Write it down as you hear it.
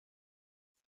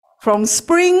From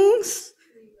springs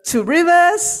to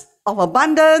rivers of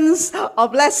abundance,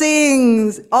 of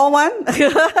blessings. All one?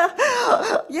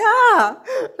 Yeah.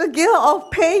 The gift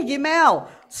of Pei Gimel.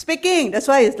 Speaking. That's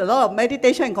why it's a lot of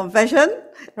meditation and confession,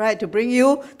 right? To bring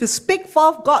you to speak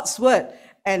forth God's word.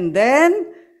 And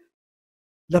then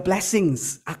the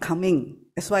blessings are coming.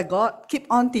 That's why God keep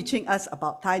on teaching us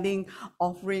about tithing,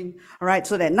 offering, all right,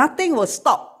 so that nothing will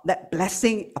stop that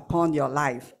blessing upon your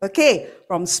life. Okay,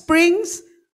 from springs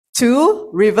to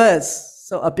rivers.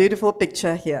 So a beautiful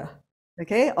picture here,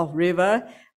 okay, of river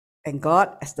and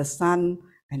God as the sun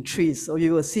and trees. So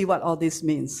you will see what all this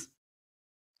means.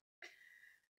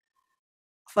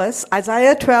 First,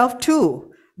 Isaiah 12:2.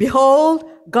 Behold,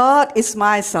 God is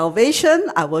my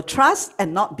salvation. I will trust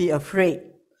and not be afraid.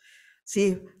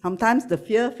 See, sometimes the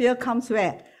fear comes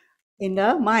where? In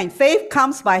the mind. Faith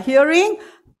comes by hearing.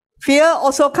 Fear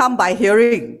also comes by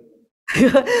hearing.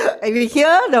 If we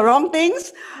hear the wrong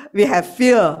things, we have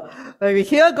fear. When we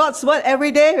hear God's word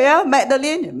every day, yeah,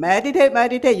 Magdalene,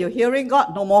 meditate. You're hearing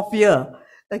God, no more fear.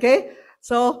 Okay?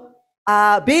 So,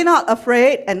 be not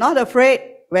afraid and not afraid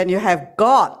when you have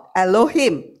God,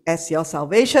 Elohim, as your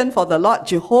salvation. For the Lord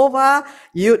Jehovah,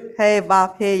 Yud He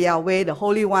Vav He Yahweh, the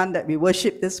Holy One that we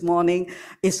worship this morning,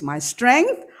 is my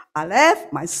strength.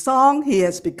 Aleph, my song, he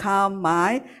has become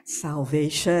my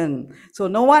salvation. So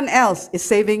no one else is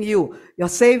saving you. Your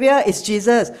savior is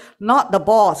Jesus, not the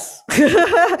boss.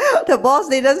 The boss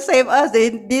didn't save us. They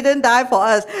didn't die for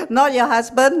us. Not your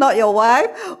husband, not your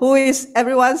wife. Who is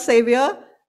everyone's savior?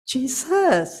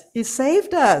 Jesus. He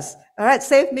saved us. All right,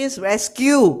 save means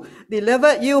rescue.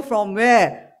 Delivered you from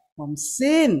where? From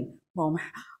sin, from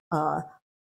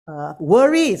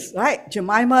worries, right?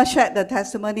 Jemima shared the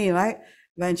testimony, right?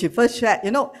 When she first shared, you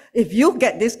know, if you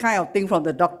get this kind of thing from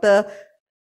the doctor,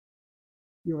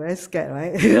 you're very scared,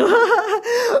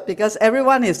 right? Because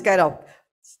everyone is scared of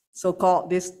so-called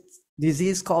this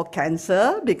disease called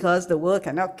cancer because the world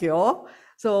cannot cure.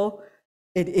 So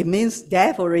it means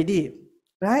death already,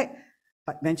 right?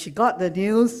 But when she got the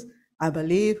news, I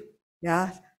believe,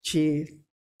 yeah, she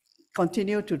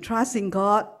continued to trust in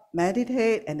God,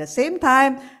 meditate, and at the same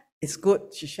time, it's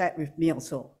good she shared with me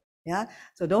also. Yeah,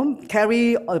 so don't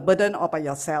carry a burden all by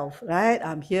yourself, right?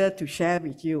 I'm here to share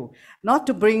with you, not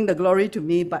to bring the glory to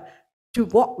me, but to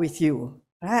walk with you,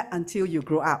 right? Until you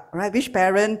grow up, right? Which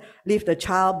parent leave the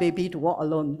child, baby to walk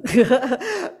alone,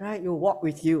 right? You walk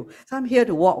with you. So I'm here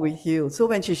to walk with you. So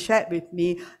when she shared with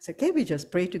me, I said, okay, we just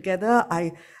pray together.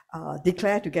 I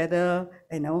declare together,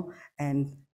 you know,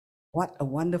 and what a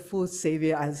wonderful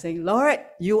Savior. I'm saying, Lord,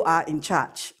 you are in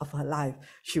charge of her life.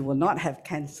 She will not have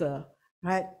cancer,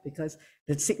 right? Because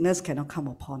the sickness cannot come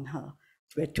upon her.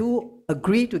 Where two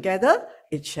agree together,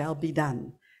 it shall be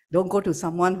done. Don't go to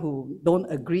someone who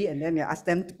don't agree and then you ask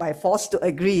them by force to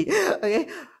agree. Okay?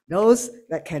 Those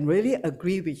that can really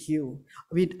agree with you.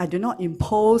 I do not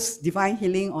impose divine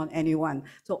healing on anyone.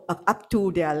 So up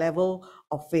to their level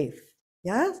of faith.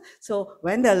 Yeah? So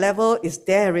when the level is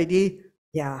there already,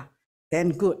 yeah, then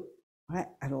good. Right?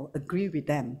 I will agree with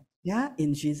them. Yeah,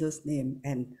 in Jesus' name.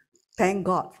 And thank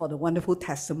God for the wonderful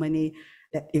testimony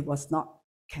that it was not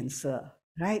cancer,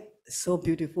 right? So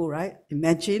beautiful, right?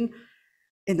 Imagine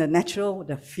in the natural,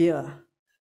 the fear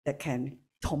that can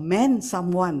torment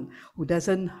someone who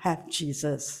doesn't have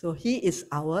Jesus. So he is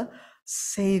our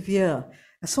Savior.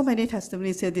 There's so many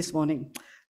testimonies here this morning.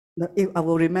 I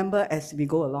will remember as we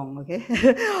go along,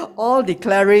 okay? All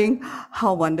declaring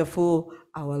how wonderful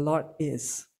our Lord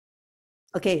is.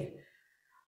 Okay.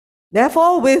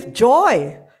 Therefore, with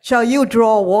joy shall you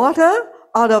draw water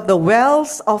out of the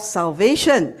wells of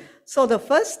salvation. So the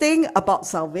first thing about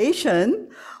salvation,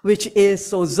 which is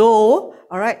sozo,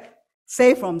 all right,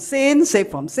 save from sin, save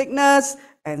from sickness,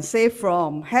 and save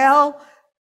from hell,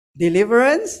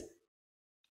 deliverance.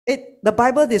 The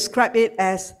Bible describes it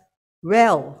as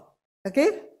well,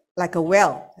 okay, like a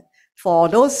well. For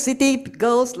those city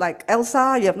girls like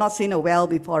Elsa, you have not seen a well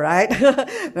before, right?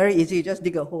 Very easy, just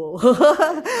dig a hole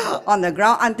on the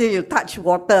ground until you touch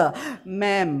water.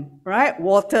 Ma'am, right?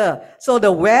 Water. So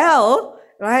the well,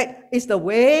 right, is the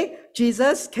way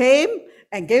Jesus came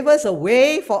and gave us a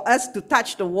way for us to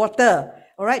touch the water,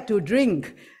 all right, to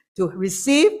drink, to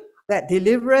receive that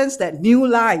deliverance, that new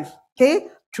life, okay,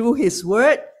 through his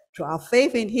word, through our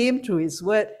faith in him, through his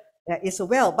word. There is a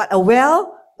well, but a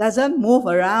well doesn't move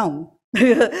around.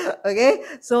 Okay,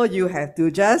 so you have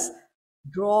to just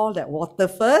draw that water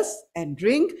first and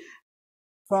drink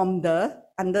from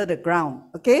under the ground.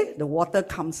 Okay, the water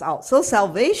comes out. So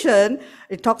salvation,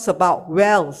 it talks about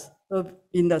wells. So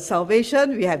in the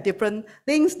salvation, we have different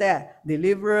things there: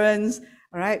 deliverance,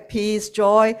 All right, peace,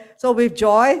 joy. So with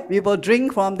joy, we will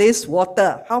drink from this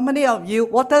water. How many of you,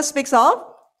 water speaks of?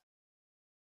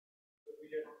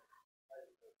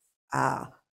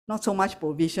 Not so much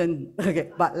provision,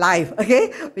 okay, but life,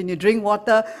 okay? When you drink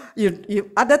water, you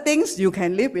other things you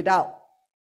can live without.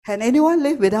 Can anyone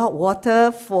live without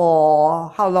water for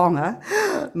how long?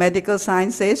 Medical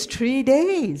science says 3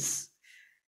 days.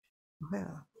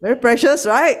 Well, very precious,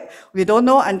 right? We don't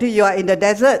know until you are in the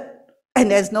desert and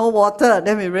there's no water.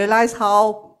 Then we realize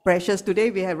how precious.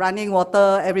 Today we have running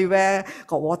water everywhere,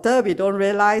 got water. We don't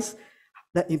realize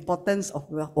the importance of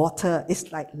water.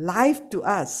 It's like life to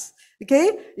us.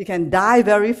 Okay? You can die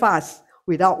very fast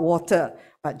without water.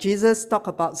 But Jesus talked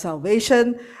about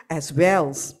salvation as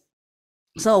wells.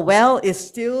 So well is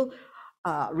still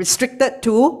restricted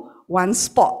to one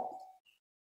spot.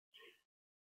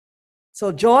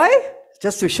 So joy,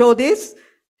 just to show this,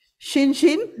 Shin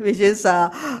Shin, which is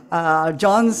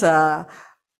John's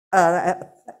third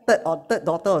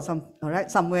daughter or some, all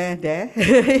right, somewhere there.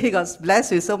 He got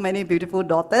blessed with so many beautiful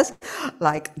daughters,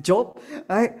 like Job,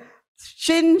 right?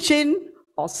 Shin Shin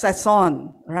or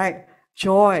Sason, right?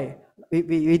 Joy.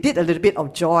 We did a little bit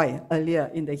of joy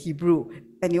earlier in the Hebrew.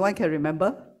 Anyone can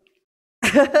remember?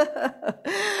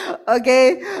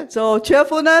 Okay, so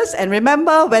cheerfulness. And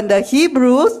remember, when the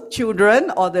Hebrews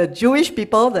children or the Jewish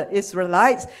people, the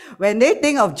Israelites, when they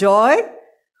think of joy,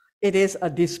 it is a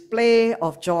display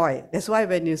of joy. That's why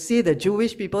when you see the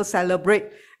Jewish people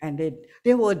celebrate and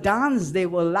they will dance, they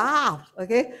will laugh,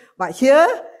 okay? But here,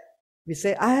 we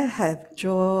say, I have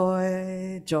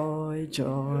joy, joy,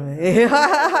 joy.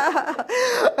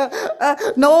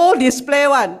 No display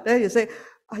one. Then you say,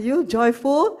 are you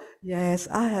joyful? Yes,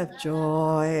 I have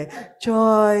joy,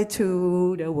 joy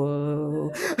to the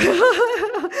world.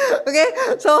 Okay,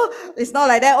 so it's not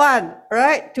like that one,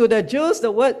 right? To the Jews,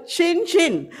 the word shin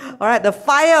shin, all right, the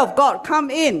fire of God come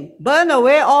in, burn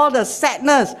away all the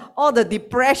sadness, all the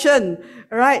depression,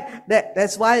 right?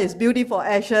 That's why it's beauty for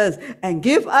ashes, and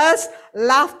give us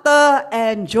laughter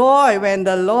and joy. When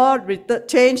the Lord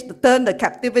turned the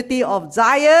captivity of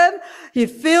Zion, He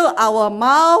filled our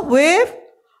mouth with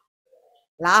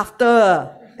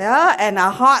laughter, yeah, and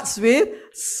our hearts with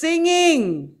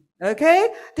singing. Okay,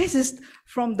 this is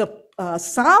from the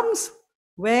Psalms,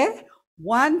 where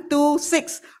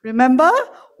 126. Remember,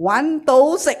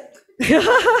 126.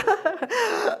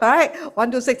 All right,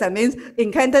 126. That means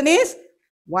in Cantonese,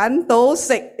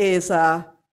 126 is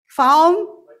found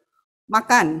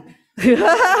makan.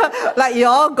 Like you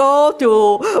all go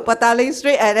to Pataling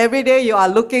Street and every day you are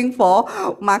looking for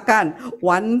makan.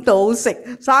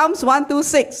 126. Psalms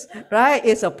 126, right?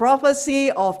 It's a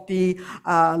prophecy of the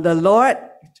Lord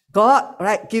God,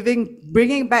 right?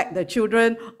 Bringing back the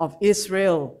children of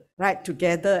Israel, right,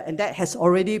 together, and that has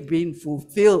already been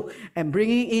fulfilled, and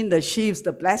bringing in the sheaves,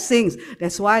 the blessings.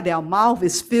 That's why their mouth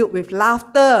is filled with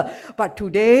laughter. But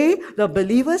today, the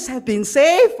believers have been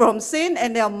saved from sin,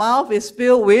 and their mouth is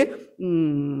filled with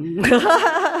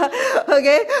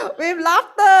okay, with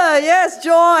laughter. Yes,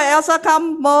 joy. Elsa,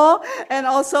 come more. And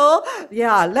also,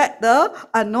 yeah, let the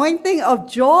anointing of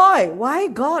joy. Why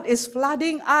God is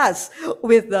flooding us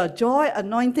with the joy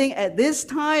anointing at this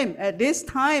time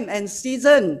and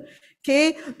season.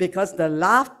 Okay, because the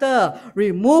laughter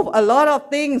remove a lot of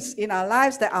things in our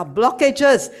lives that are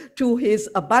blockages to His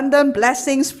abundant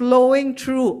blessings flowing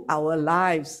through our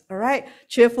lives. All right,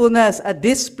 cheerfulness, a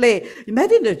display.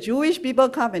 Imagine the Jewish people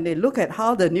come and they look at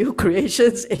how the new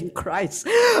creations in Christ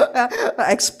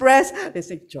express. They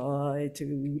say, joy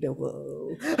to the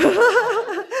world.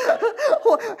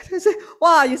 They say,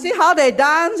 wow, you see how they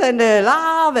dance and they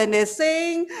laugh and they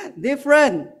sing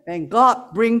different. And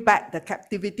God bring back the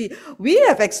captivity. We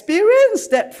have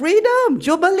experienced that freedom,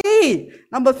 Jubilee,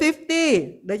 number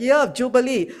 50, the year of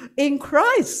Jubilee in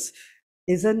Christ.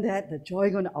 Isn't that the joy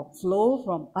going to outflow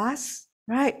from us?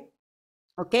 Right?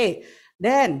 Okay,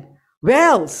 then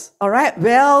wells, all right,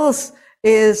 wells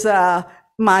is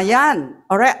Mayan,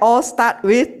 all right, all start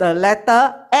with the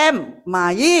letter M,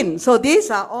 Mayin. So these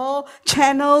are all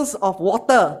channels of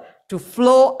water to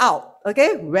flow out.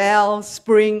 Okay, well,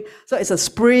 spring. So it's a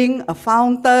spring, a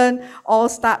fountain, all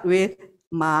start with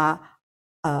mem,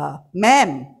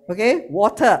 okay,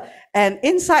 water. And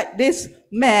inside this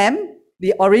mem,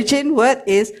 the origin word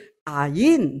is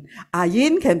ayin.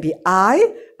 Ayin can be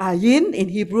eye. Ayin in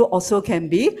Hebrew also can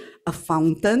be a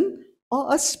fountain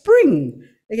or a spring.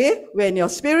 Okay, when your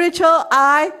spiritual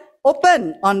eye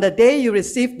open on the day you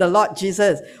receive the Lord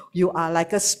Jesus, you are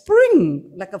like a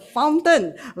spring, like a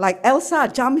fountain, like Elsa,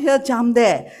 jump here, jump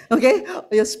there. Okay,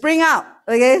 you spring out.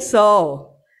 Okay,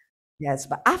 so yes,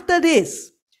 but after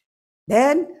this,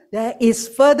 Then there is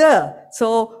further.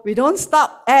 So we don't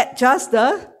stop at just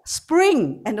the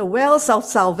spring and the wells of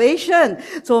salvation.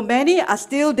 So many are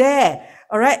still there.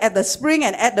 All right, at the spring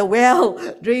and at the well,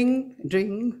 drink,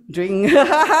 drink, drink.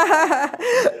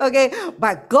 Okay,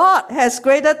 but God has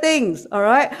greater things. All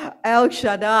right, El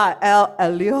Shaddai, El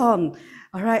Elyon,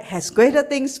 all right, has greater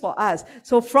things for us.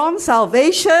 So from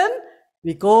salvation,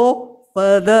 we go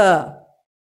further.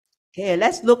 Okay,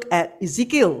 let's look at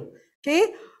Ezekiel.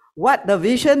 Okay, what the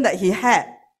vision that he had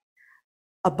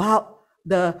about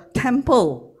the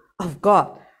temple of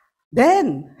God.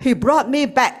 Then he brought me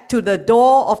back to the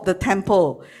door of the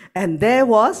temple, and there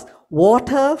was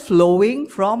water flowing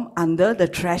from under the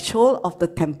threshold of the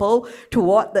temple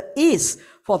toward the east,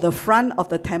 for the front of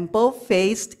the temple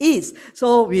faced east.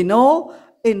 So we know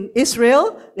in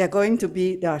Israel, there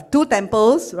are two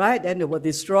temples, right? Then they were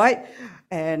destroyed,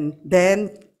 and then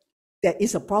there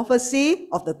is a prophecy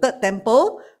of the third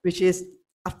temple, which is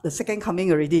after the second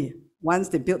coming already. Once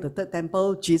they build the third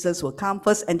temple, Jesus will come,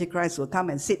 first Antichrist will come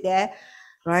and sit there,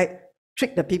 right?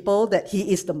 Trick the people that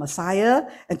he is the Messiah.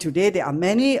 And today there are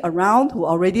many around who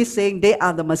are already saying they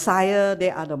are the Messiah, they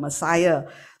are the Messiah.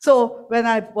 So when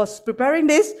I was preparing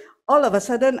this, all of a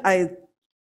sudden I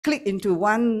clicked into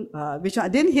one, which I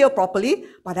didn't hear properly,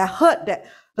 but I heard that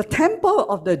the temple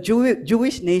of the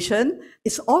Jewish nation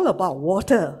is all about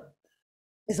water.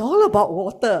 It's all about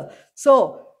water.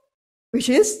 So, which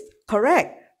is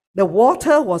correct. The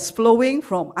water was flowing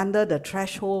from under the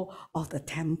threshold of the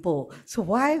temple. So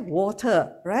why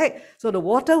water, right? So the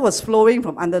water was flowing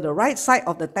from under the right side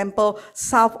of the temple,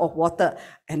 south of water.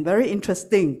 And very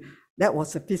interesting, that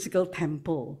was a physical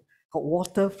temple, got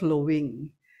water flowing.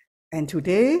 And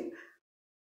today,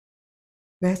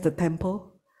 where's the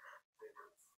temple?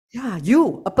 Yeah,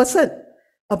 you, a person,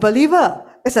 a believer,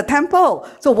 it's a temple.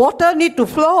 So water need to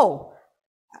flow.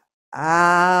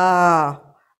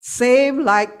 Same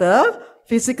like the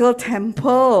physical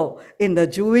temple in the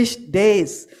Jewish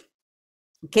days.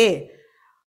 Okay,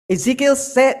 Ezekiel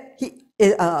said,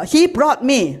 he brought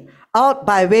me out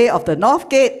by way of the north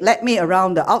gate, led me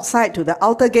around the outside to the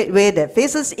outer gateway that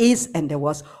faces east, and there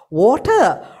was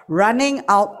water running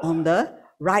out on the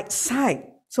right side.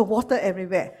 So water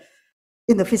everywhere.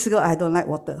 In the physical, I don't like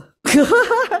water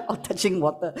or touching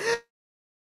water.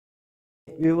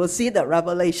 We will see the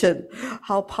revelation,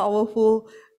 how powerful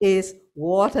is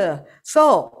water.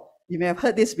 So, you may have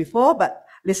heard this before, but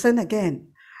listen again.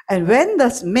 And when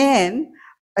this man,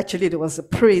 actually there was a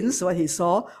prince, what he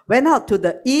saw, went out to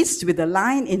the east with a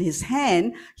line in his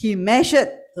hand, he measured,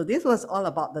 so this was all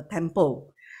about the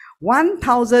temple,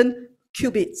 1,000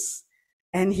 cubits.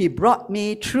 And he brought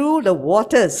me through the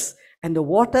waters, and the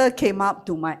water came up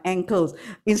to my ankles.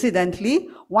 Incidentally,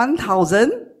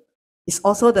 1,000 is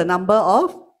also the number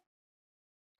of,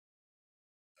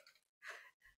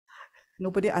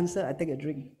 nobody answer, I take a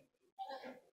drink.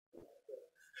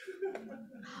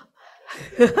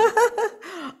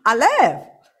 Aleph.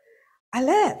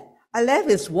 Aleph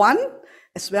is 1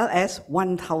 as well as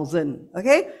 1,000.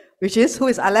 Okay? Which is, who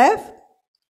is Aleph?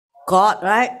 God,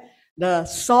 right? The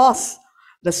source,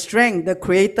 the strength, the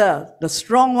creator, the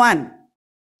strong one.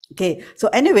 Okay, so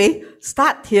anyway,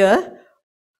 start here.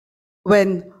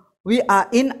 When we are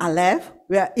in Aleph,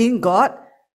 we are in God,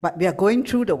 but we are going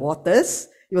through the waters.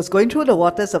 He was going through the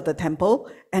waters of the temple,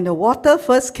 and the water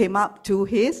first came up to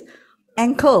his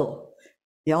ankle.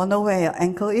 You all know where your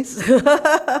ankle is?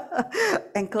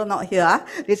 Ankle not here, huh?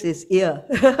 This is ear.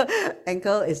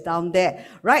 Ankle is down there,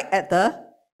 right at the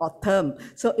bottom.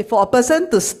 So if for a person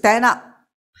to stand up,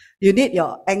 you need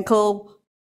your ankle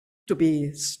to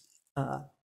be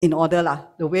in order,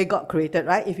 the way God created,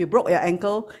 right? If you broke your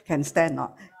ankle, can stand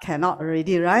not? Cannot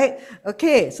already, right?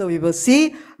 Okay, so we will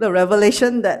see the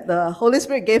revelation that the Holy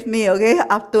Spirit gave me, okay,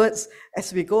 afterwards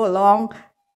as we go along,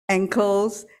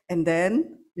 ankles, and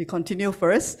then we continue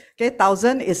first. Okay,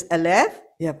 1,000 is Aleph.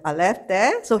 You have Aleph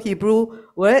there. So Hebrew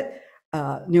word,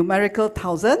 numerical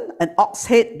 1,000, and ox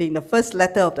head being the first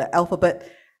letter of the alphabet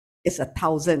is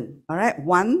 1,000. All right,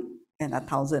 1 and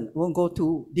 1,000. Won't go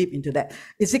too deep into that.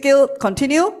 Ezekiel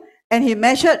continue, and he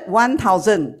measured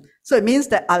 1,000. So it means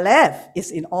that Aleph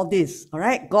is in all this. All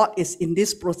right, God is in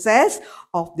this process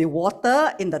of the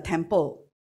water in the temple.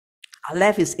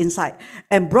 Aleph is inside,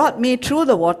 and brought me through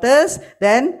the waters.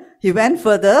 Then he went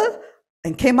further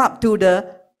and came up to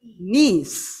the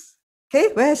knees.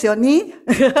 Okay, where's your knee?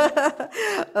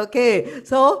 Okay,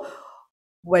 so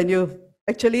when you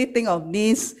actually think of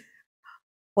knees,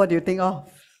 what do you think of?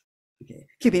 Okay,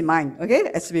 keep in mind, okay,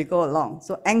 as we go along.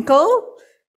 So ankle,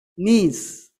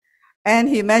 knees. And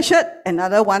he measured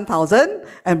another 1,000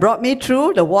 and brought me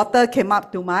through. The water came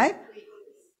up to my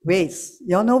waist.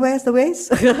 You all know where's the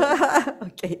waist?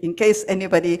 Okay, in case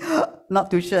anybody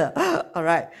not too sure. All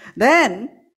right. Then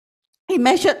he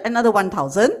measured another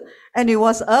 1,000, and it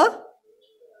was a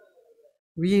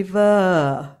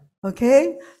river.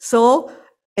 Okay, so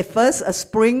at first a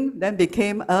spring, then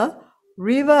became a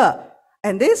river.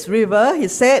 And this river, he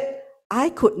said, I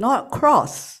could not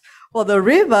cross. For the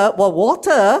river,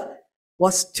 water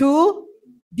was too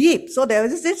deep. So there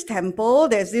was this temple,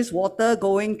 there's this water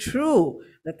going through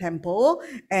the temple.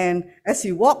 And as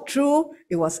you walk through,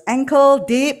 it was ankle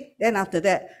deep. Then after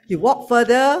that, you walk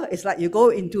further, it's like you go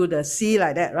into the sea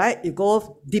like that, right? You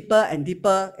go deeper and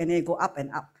deeper, and then you go up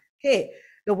and up. Okay,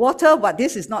 the water, but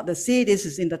this is not the sea, this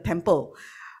is in the temple.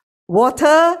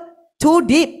 Water too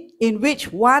deep, in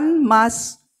which one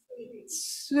must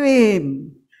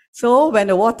swim. So when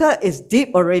the water is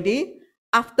deep already,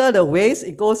 after the waist,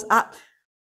 it goes up.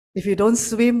 If you don't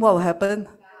swim, what will happen?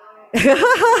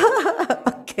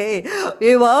 Okay,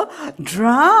 we will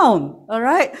drown. All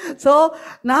right. So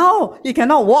now he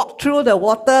cannot walk through the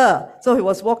water. So he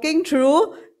was walking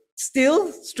through,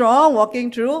 still strong,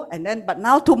 walking through, and then, but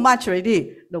now too much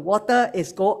already. The water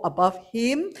is go above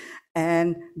him.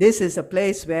 And this is a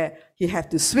place where he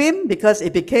had to swim because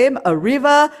it became a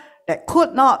river that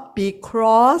could not be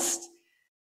crossed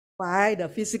by the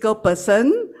physical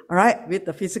person, all right, with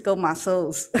the physical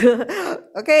muscles.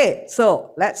 Okay,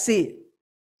 so let's see.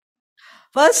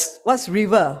 First, what's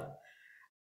river?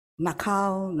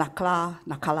 Nakal, Nakla,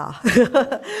 Nakala.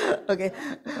 Okay,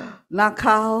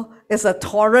 Nakal is a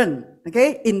torrent.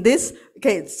 Okay, in this,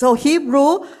 okay, so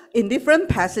Hebrew in different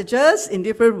passages, in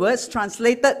different words,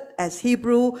 translated as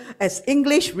Hebrew, as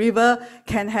English, river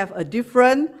can have a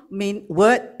different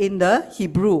word in the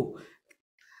Hebrew.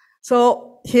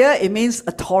 So here it means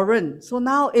a torrent. So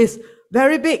now it's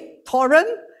very big. Torrent,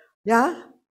 yeah,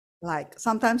 like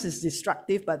sometimes it's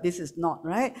destructive, but this is not,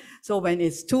 right? So when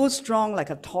it's too strong, like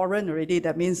a torrent already,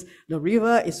 that means the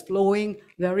river is flowing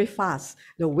very fast.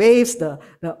 The waves, the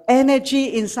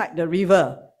energy inside the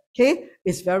river, okay,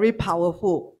 is very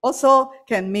powerful. Also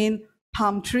can mean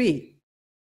palm tree.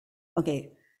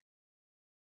 Okay.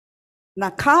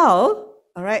 Nakal,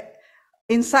 all right,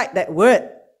 inside that word,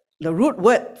 the root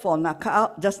word for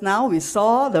Nakal, just now we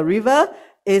saw the river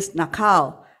is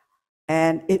Nakal.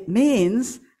 And it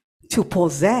means to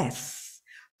possess,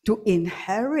 to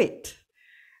inherit,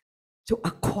 to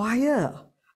acquire,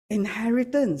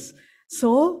 inheritance.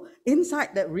 So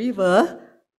inside that river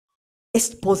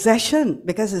is possession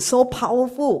because it's so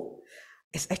powerful.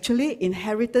 It's actually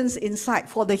inheritance inside.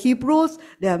 For the Hebrews,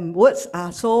 their words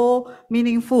are so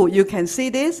meaningful. You can see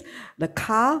this, the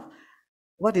calf.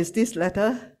 What is this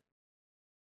letter?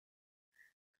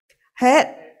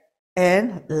 Het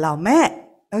and Lamed,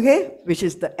 okay, which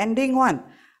is the ending one.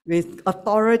 With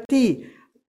authority.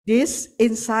 This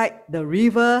inside the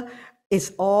river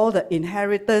is all the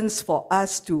inheritance for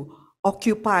us to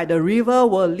occupy. The river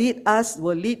will lead us,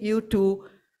 will lead you to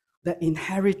the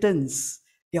inheritance,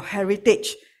 your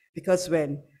heritage. Because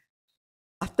when,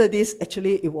 after this,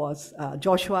 actually it was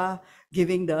Joshua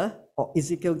giving or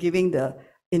Ezekiel giving the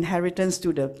inheritance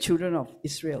to the children of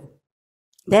Israel.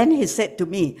 Then he said to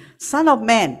me, Son of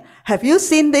man, have you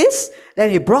seen this?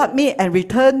 Then he brought me and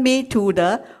returned me to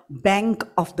the bank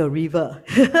of the river.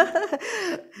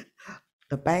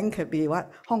 The bank could be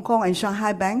what? Hong Kong and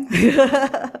Shanghai Bank?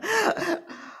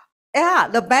 Yeah,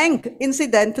 the bank,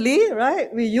 incidentally,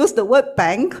 right? We use the word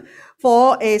bank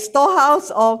for a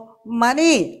storehouse of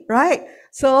money, right?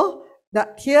 So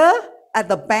here at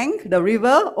the bank, the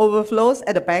river overflows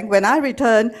at the bank. When I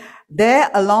returned, there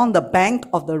along the bank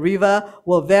of the river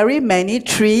were very many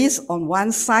trees on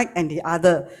one side and the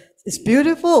other. It's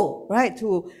beautiful, right?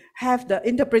 To have the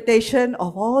interpretation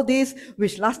of all this,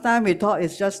 which last time we thought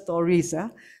is just stories. Huh?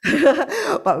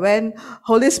 But when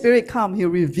Holy Spirit comes, He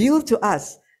revealed to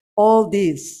us all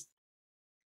this.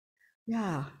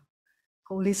 Yeah,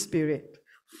 Holy Spirit.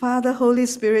 Father, Holy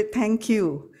Spirit, thank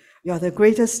you. You are the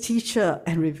greatest teacher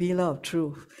and revealer of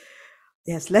truth.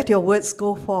 Yes, let your words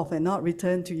go forth and not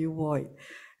return to you void.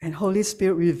 And Holy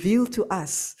Spirit, reveal to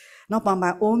us, not by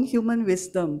my own human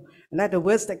wisdom. Let the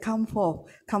words that come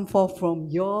forth from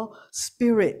your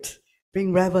Spirit.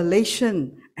 Bring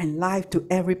revelation and life to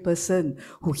every person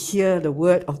who hear the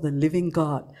word of the living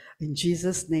God. In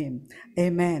Jesus' name,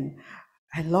 amen.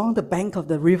 Along the bank of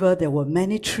the river, there were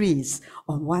many trees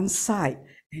on one side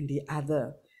and the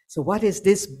other. So what is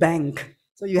this bank?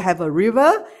 So you have a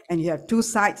river and you have two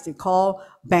sides they call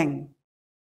bank,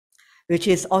 which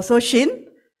is also shin,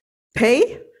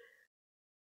 pei,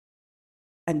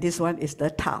 and this one is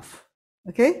the taf,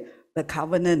 okay? The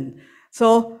covenant.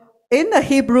 So in the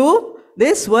Hebrew,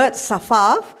 this word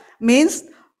safaf means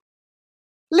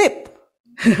lip.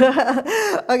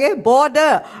 Okay,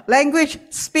 border, language,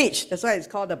 speech. That's why it's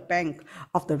called the bank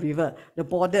of the river, the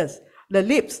borders, the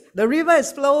lips. The river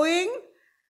is flowing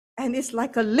and it's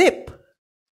like a lip.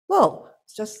 Whoa,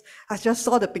 I just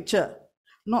saw the picture.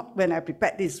 Not when I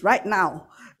prepared this, right now.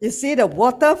 You see the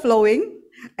water flowing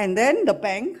and then the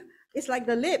bank is like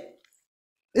the lip,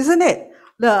 isn't it?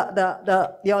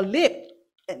 Your lip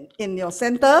in your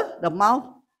center, the mouth,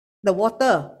 the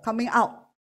water coming out.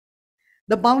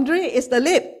 The boundary is the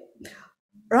lip,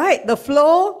 right? The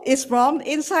flow is from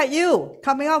inside you,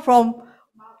 coming out from,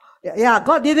 yeah,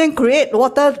 God didn't create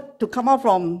water to come out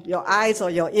from your eyes or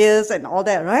your ears and all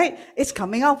that, right? It's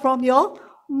coming out from your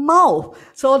mouth.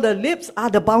 So the lips are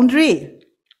the boundary.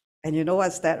 And you know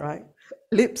what's that, right?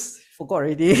 Lips, forgot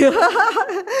already.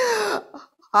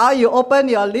 How you open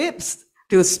your lips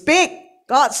to speak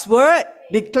God's word,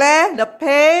 declare the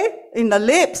pay in the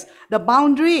lips, the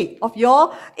boundary of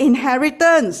your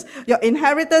inheritance. Your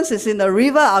inheritance is in the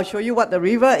river. I'll show you what the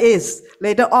river is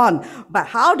later on. But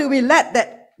how do we let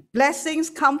that blessings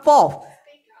come forth?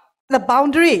 The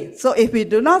boundary. So if we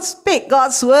do not speak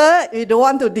God's word, we don't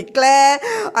want to declare,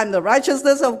 I'm the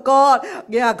righteousness of God.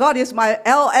 Yeah, God is my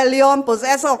El Elyon,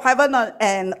 possessor of heaven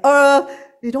and earth.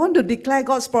 We don't want to declare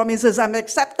God's promises. I'm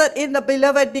accepted in the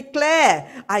beloved.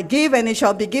 Declare, I give and it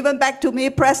shall be given back to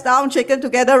me, pressed down, shaken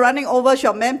together, running over,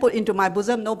 shall men put into my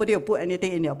bosom. Nobody will put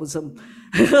anything in your bosom.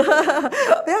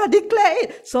 Yeah, declare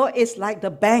it. So it's like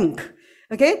the bank.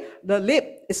 Okay, the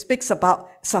lip, it speaks about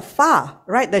safar,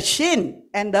 right? The shin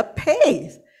and the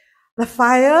pay. The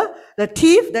fire, the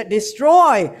teeth that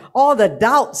destroy all the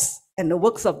doubts and the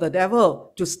works of the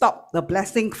devil to stop the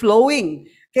blessing flowing.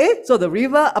 Okay, so the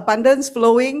river, abundance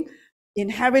flowing,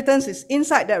 inheritance is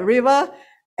inside that river,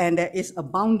 and there is a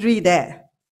boundary there.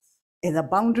 And the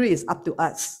boundary is up to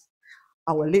us,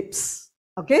 our lips.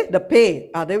 Okay, the pay,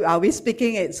 are we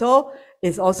speaking it? So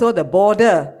it's also the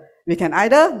border. We can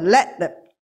either let the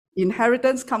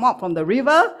inheritance come out from the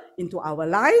river into our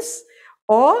lives,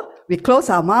 or we close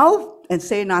our mouth and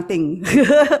say nothing,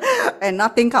 and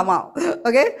nothing come out.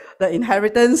 Okay, the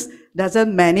inheritance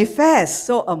doesn't manifest.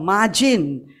 So a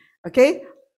margin. Okay,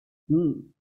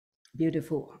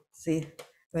 beautiful. See,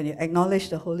 when you acknowledge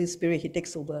the Holy Spirit, He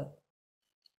takes over.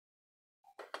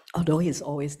 Although He's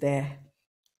always there.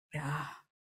 Yeah,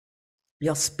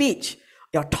 your speech,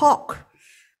 your talk.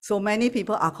 So many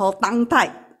people are called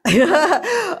tongue-tied.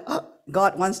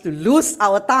 God wants to loose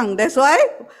our tongue. That's why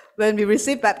when we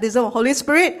receive baptism of Holy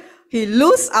Spirit, He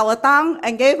loosed our tongue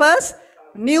and gave us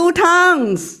new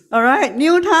tongues. All right,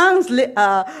 new tongues.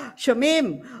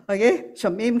 Shamim. Okay,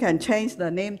 Shamim can change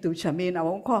the name to Shamin. I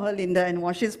won't call her Linda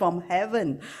anymore. She's from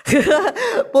heaven.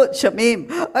 Put Shamim.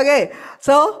 Okay,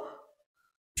 so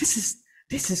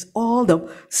this is all the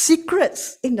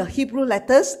secrets in the Hebrew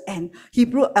letters and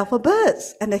Hebrew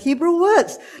alphabets and the Hebrew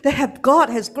words that God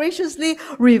has graciously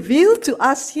revealed to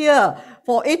us here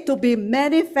for it to be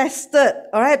manifested.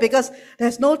 All right, because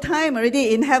there's no time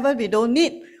already in heaven. We don't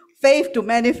need faith to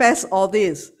manifest all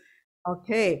this.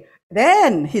 Okay,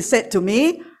 then He said to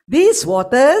me, these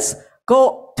waters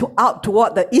go out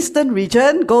toward the eastern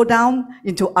region, go down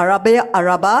into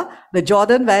Arabah, the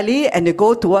Jordan Valley, and they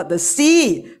go toward the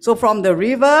sea. So from the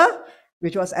river,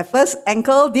 which was at first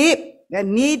ankle deep,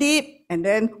 then knee deep, and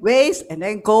then waist, and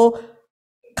then go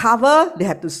cover, they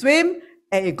have to swim,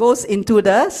 and it goes into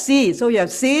the sea. So you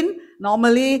have seen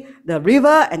normally the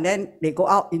river, and then they go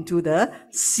out into the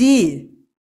sea.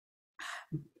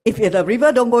 If the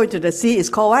river don't go into the sea, it's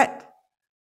called what?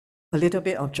 A little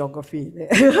bit of geography.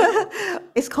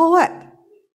 It's called what?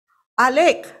 A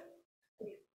lake.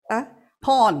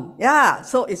 Pond. Yeah,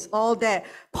 so it's all there.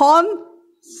 Pond,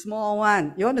 small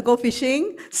one. You want to go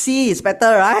fishing? Sea is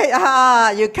better,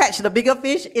 right? You catch the bigger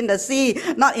fish in the sea,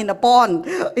 not in the pond.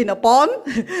 In a pond,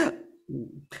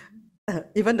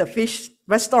 even the fish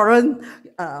restaurant,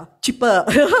 cheaper.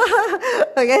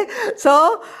 Okay,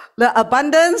 so the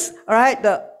abundance, all right,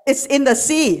 it's in the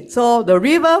sea. So the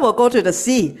river will go to the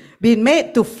sea, being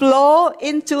made to flow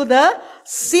into the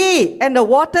sea. And the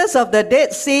waters of the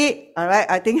Dead Sea, all right,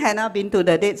 I think Hannah been to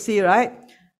the Dead Sea, right?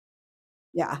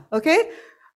 Yeah, okay.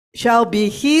 Shall be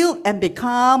healed and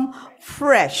become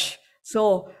fresh.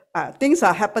 So things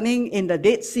are happening in the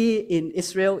Dead Sea in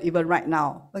Israel even right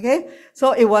now, okay?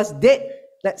 So it was dead,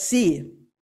 that sea.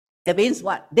 It means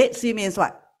what? Dead Sea means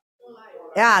what?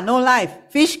 Yeah, no life.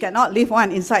 Fish cannot live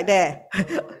one inside there.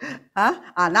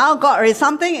 Now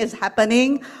something is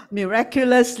happening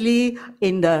miraculously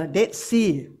in the Dead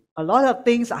Sea. A lot of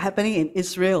things are happening in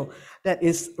Israel that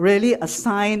is really a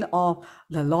sign of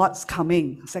the Lord's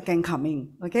coming, second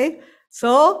coming. Okay?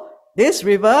 So this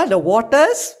river, the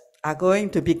waters are going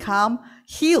to become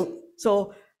healed.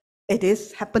 So it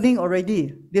is happening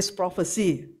already, this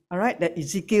prophecy, all right, that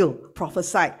Ezekiel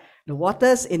prophesied. The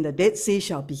waters in the Dead Sea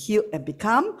shall be healed and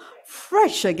become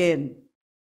fresh again.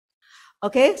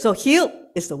 Okay, so healed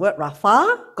is the word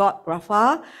Rapha, God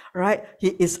Rapha, right? He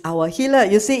is our healer.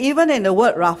 You see, even in the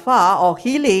word Rapha or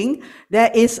healing, there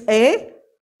is a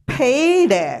pay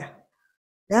there.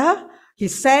 Yeah, He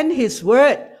sent His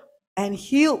word and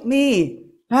healed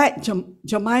me, right?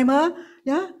 Jemima,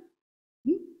 yeah?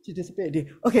 She disappeared.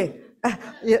 Okay,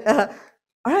 all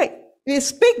right, we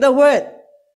speak the word,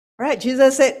 right?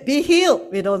 Jesus said, be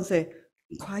healed. We don't say,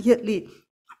 quietly,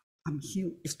 I'm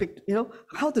healed. Speak,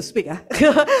 how to speak.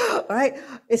 Right?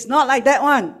 It's not like that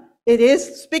one. It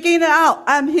is speaking it out.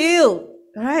 I'm healed.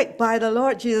 Right? By the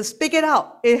Lord Jesus. Speak it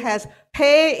out. It has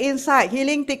pay inside.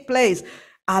 Healing take place.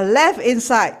 Are left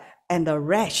inside. And the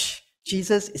rest.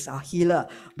 Jesus is our healer.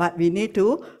 But we need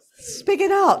to speak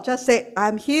it out. Just say,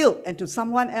 I'm healed. And to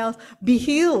someone else, be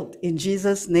healed in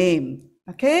Jesus' name.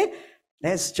 Okay?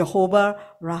 That's Jehovah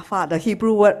Rapha. The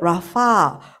Hebrew word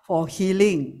Rapha for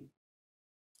healing.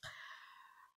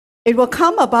 It will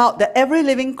come about that every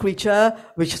living creature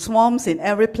which swarms in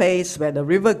every place where the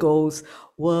river goes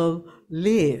will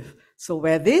live. So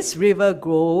where this river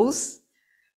goes,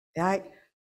 right,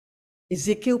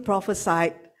 Ezekiel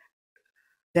prophesied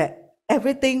that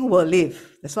everything will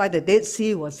live. That's why the Dead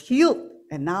Sea was healed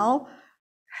and now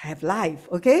have life,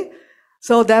 okay?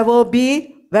 So there will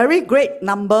be very great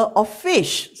number of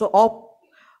fish, so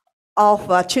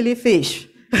of chili fish.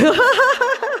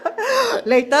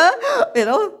 Later,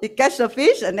 you catch the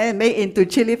fish and then make into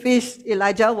chili fish.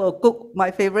 Elijah will cook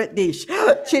my favorite dish,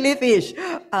 chili fish.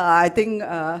 I think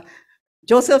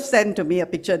Joseph sent to me a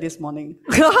picture this morning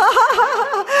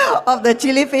of the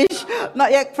chili fish,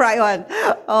 not yet fried one.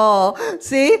 Oh,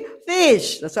 see,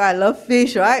 fish. That's why I love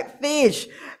fish, right? Fish.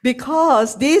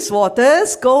 Because these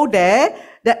waters go there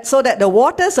so that the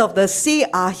waters of the sea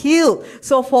are healed.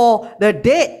 So for the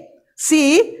Dead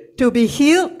Sea to be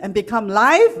healed and become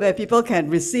live, where people can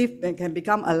receive and can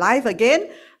become alive again,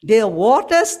 the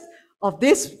waters of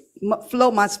this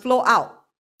flow must flow out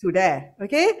to there,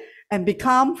 okay? And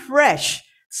become fresh.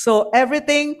 So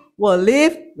everything will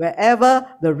live wherever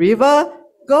the river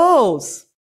goes.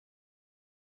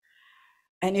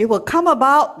 And it will come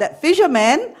about that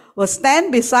fishermen will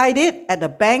stand beside it at the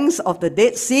banks of the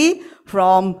Dead Sea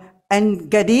from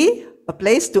En-Gedi, a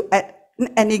place, to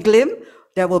Eneglim.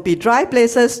 There will be dry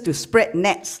places to spread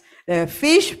nets. The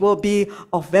fish will be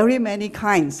of very many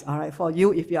kinds, all right, for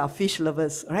you if you are fish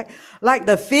lovers, all right? Like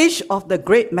the fish of the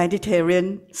great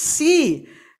Mediterranean Sea.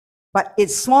 But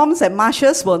its swamps and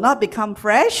marshes will not become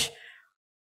fresh.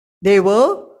 They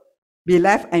will be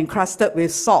left encrusted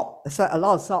with salt. That's why a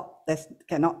lot of salt that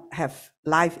cannot have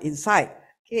life inside.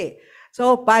 Okay,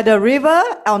 so by the river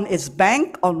on its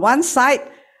bank, on one side,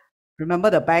 remember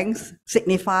the banks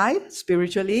signify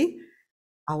spiritually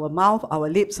our mouth, our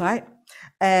lips, right?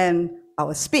 And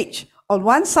our speech. On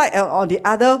one side and on the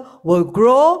other will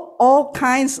grow all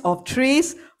kinds of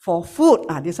trees for food.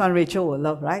 This one Rachel will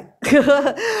love, right?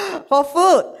 For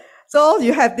food. So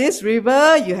you have this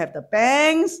river, you have the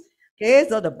banks. Okay,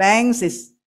 so the banks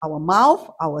is our mouth,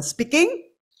 our speaking,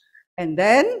 and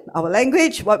then our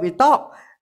language, what we talk.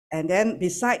 And then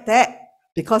beside that,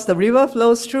 because the river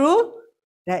flows through,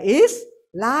 there is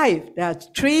life. There are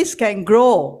trees can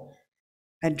grow.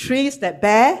 And trees that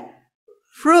bear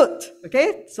fruit,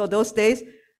 okay? So those days,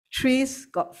 trees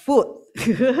got food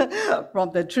from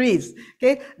the trees,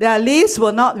 okay? Their leaves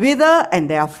will not wither and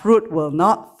their fruit will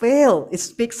not fail. It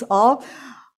speaks of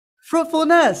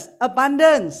fruitfulness,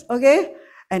 abundance, okay?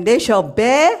 And they shall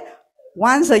bear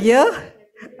once a year,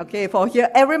 okay, for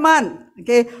here, every month,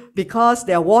 okay? Because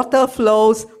their water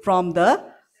flows from the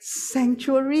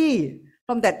sanctuary,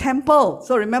 from that temple.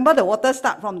 So remember, the water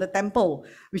starts from the temple,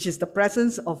 which is the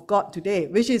presence of God today,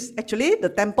 which is actually the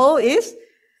temple is,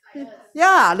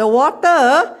 the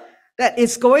water that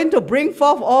is going to bring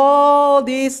forth all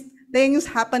these things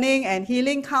happening, and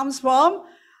healing comes from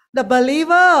the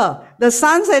believer, the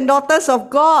sons and daughters of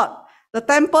God. The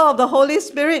temple of the Holy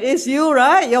Spirit is you,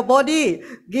 right? Your body.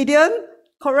 Gideon,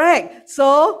 correct.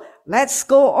 So let's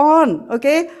go on,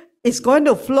 okay? It's going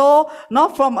to flow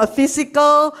not from a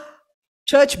physical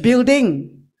church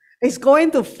building. It's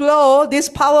going to flow these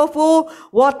powerful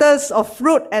waters of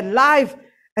fruit and life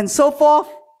and so forth.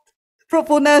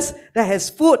 Fruitfulness that has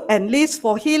food and leaves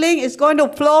for healing is going to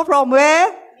flow from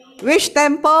where? Which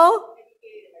temple?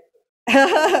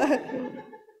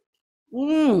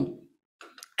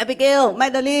 Abigail,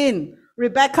 Madeline,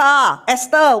 Rebecca,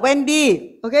 Esther,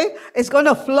 Wendy. Okay? It's going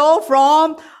to flow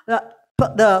from the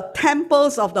the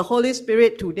temples of the Holy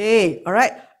Spirit today. All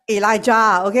right,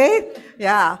 Elijah. Okay,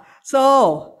 yeah.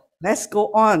 So let's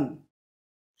go on.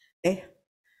 Okay.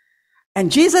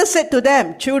 And Jesus said to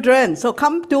them, children, so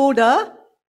come to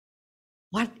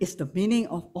what is the meaning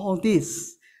of all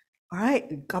this? All right,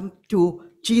 come to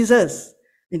Jesus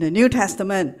in the New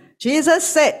Testament. Jesus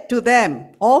said to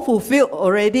them, all fulfilled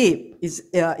already, is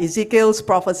Ezekiel's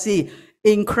prophecy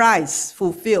in Christ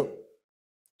fulfilled.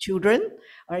 Children,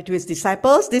 all right, to his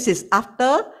disciples, this is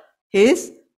after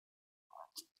his,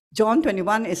 John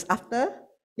 21 is after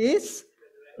his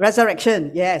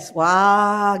resurrection. Yes.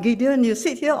 Wow, Gideon, you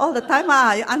sit here all the time.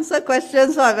 You answer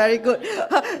questions. Very good.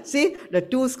 See, the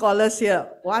two scholars here.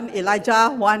 One Elijah,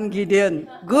 one Gideon.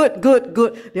 Good.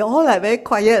 They're all very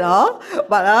quiet,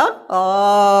 but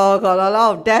got a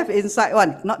lot of depth inside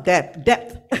one. Not depth.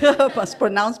 Must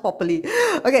pronounce properly.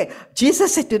 Okay.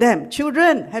 Jesus said to them,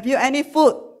 children, have you any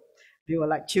food? They were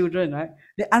like children, right?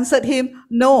 They answered him,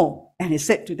 no. And he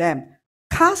said to them,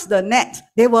 cast the net.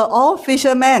 They were all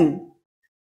fishermen.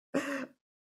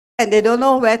 And they don't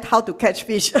know how to catch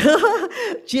fish.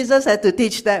 Jesus had to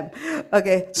teach them.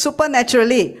 Okay,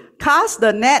 supernaturally, cast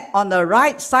the net on the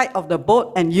right side of the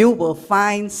boat and you will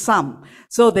find some.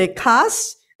 So they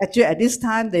cast. Actually, at this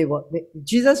time,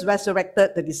 Jesus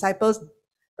resurrected. The disciples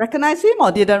recognized him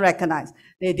or didn't recognize?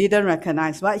 They didn't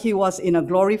recognize, but he was in a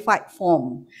glorified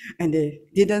form. And they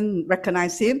didn't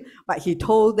recognize him, but he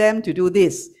told them to do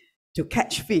this, to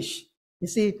catch fish. You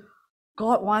see,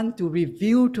 God wants to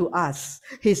reveal to us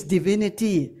his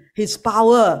divinity, his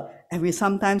power, and we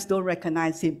sometimes don't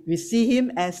recognize him. We see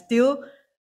him as still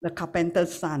the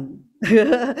carpenter's son,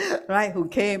 right? Who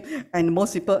came, and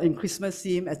most people in Christmas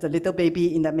see him as the little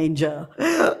baby in the manger.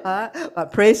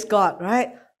 But praise God,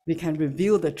 right? We can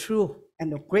reveal the truth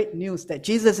and the great news that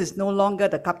Jesus is no longer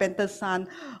the carpenter's son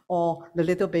or the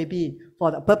little baby. For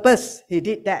the purpose, he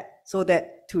did that so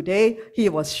that today he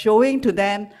was showing to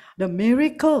them the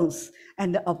miracles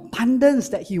and the abundance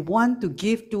that he wants to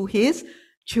give to his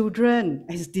children.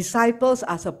 His disciples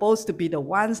are supposed to be the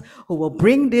ones who will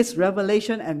bring this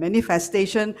revelation and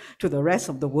manifestation to the rest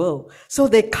of the world. So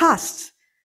they cast.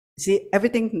 See,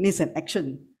 everything needs an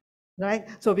action, right?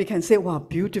 So we can say, wow,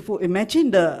 beautiful.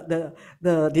 Imagine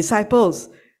the disciples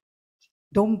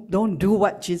don't do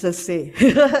what Jesus say.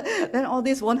 Then all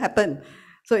this won't happen.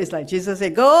 So it's like Jesus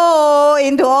said, go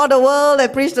into all the world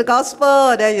and preach the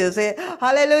gospel. Then you say,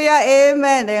 hallelujah,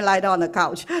 amen. Then lie down on the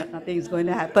couch. Nothing's going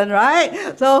to happen,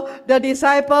 right? So the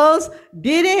disciples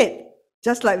did it.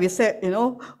 Just like we said,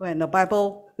 when the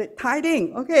Bible said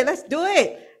tithing. Okay, let's do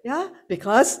it. Yeah,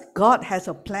 because God has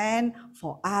a plan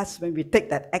for us when we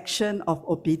take that action of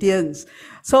obedience.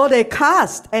 So they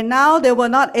cast, and now they were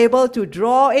not able to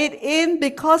draw it in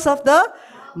because of the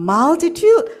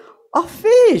multitude of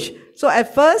fish. So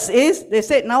at first they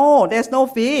said, no, there's no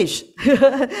fish.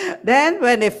 Then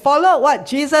when they followed what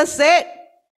Jesus said,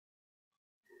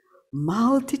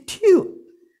 multitude.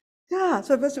 Yeah,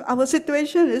 so our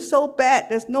situation is so bad.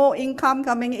 There's no income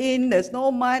coming in. There's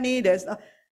no money. Just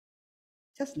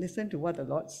listen to what the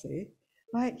Lord say.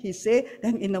 Right? He said,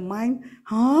 then in the mind,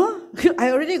 I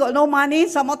already got no money,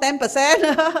 some more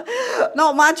 10%.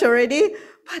 Not much already.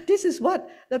 But this is what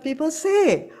the people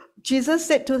say. Jesus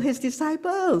said to his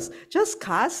disciples, just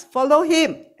cast, follow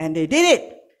him. And they did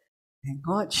it. And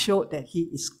God showed that he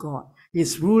is God.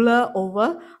 He's ruler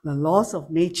over the laws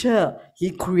of nature. He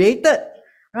created,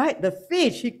 right, the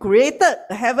fish. He created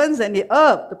the heavens and the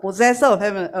earth, the possessor of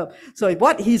heaven and earth. So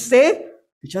what he said,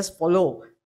 you just follow.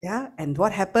 Yeah. And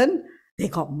what happened? They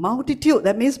got multitude.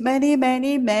 That means many,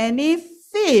 many, many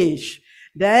fish.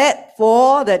 That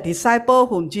for the disciple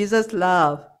whom Jesus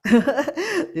loved.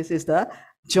 This is the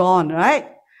John,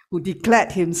 right? Who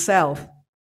declared himself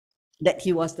that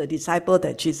he was the disciple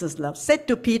that Jesus loved. Said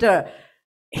to Peter,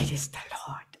 it is the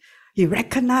Lord. He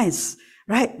recognized,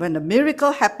 right? When the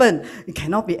miracle happened, it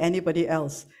cannot be anybody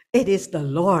else. It is the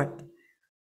Lord.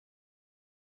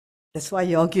 That's why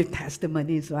you all give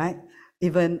testimonies, right?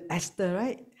 Even Esther,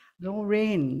 right? No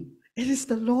rain. It is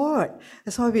the Lord.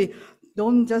 That's why we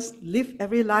don't just live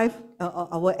every life,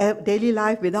 our daily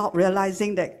life without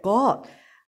realizing that God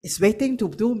is waiting to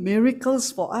do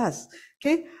miracles for us.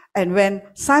 Okay? And when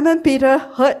Simon Peter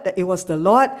heard that it was the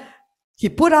Lord, he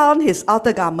put on his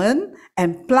outer garment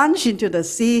and plunged into the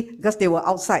sea because they were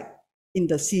outside in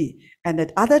the sea. And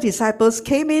the other disciples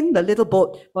came in the little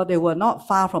boat, but they were not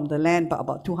far from the land, but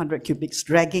about 200 cubits,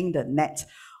 dragging the net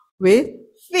with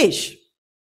fish.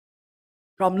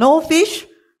 From no fish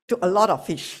to a lot of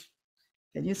fish.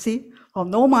 Can you see? From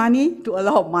no money to a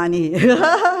lot of money.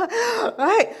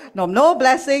 Right? From no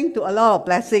blessing to a lot of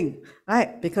blessing.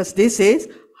 Right? Because this is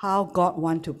how God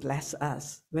wants to bless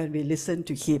us when we listen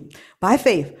to Him by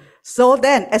faith. So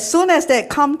then, as soon as they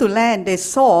come to land, they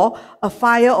saw a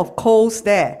fire of coals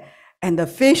there, and the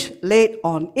fish laid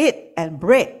on it and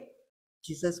bread.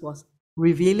 Jesus was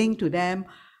revealing to them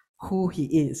who He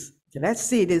is. Okay, let's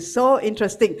see, it is so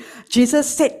interesting. Jesus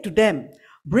said to them,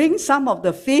 bring some of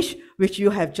the fish which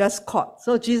you have just caught.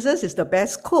 So Jesus is the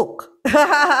best cook,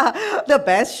 the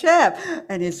best chef,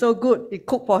 and he's so good. He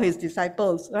cooked for his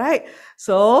disciples, right?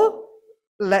 So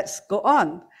let's go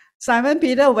on. Simon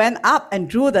Peter went up and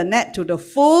drew the net to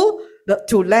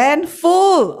to land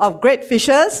full of great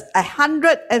fishes,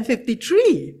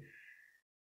 153.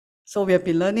 So we have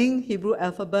been learning Hebrew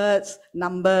alphabets,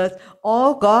 numbers,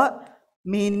 all got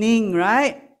meaning,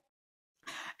 right?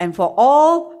 And for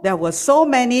all, there were so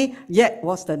many, yet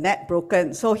was the net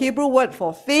broken. So Hebrew word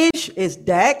for fish is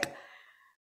dag,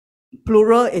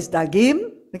 plural is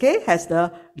dagim, okay, has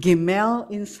the gimel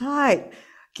inside.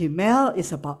 Gimel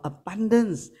is about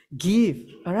abundance, give,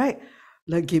 all right?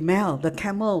 The gimel, the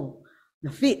camel, the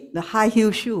feet, the high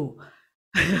heel shoe,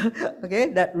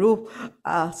 okay, that Ruth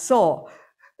saw.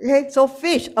 Okay, so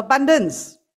fish,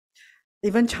 abundance.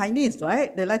 Even Chinese,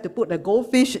 right? They like to put the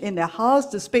goldfish in their house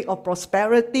to speak of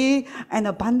prosperity and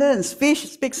abundance. Fish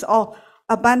speaks of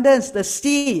abundance, the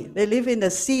sea. They live in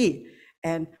the sea.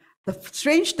 And the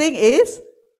strange thing is,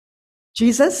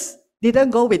 Jesus didn't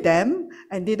go with them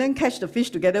and didn't catch the fish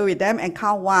together with them and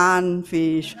count 1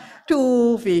 fish,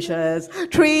 2 fishes,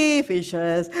 3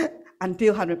 fishes,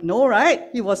 until 100. No, right?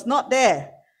 He was not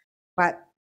there. But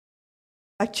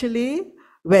actually,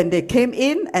 when they came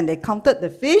in and they counted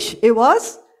the fish, it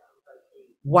was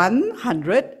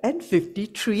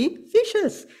 153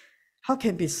 fishes. How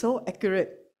can be so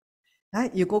accurate?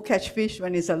 Right? You go catch fish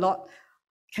when it's a lot,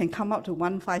 can come up to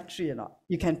 153 or not.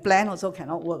 You can plan also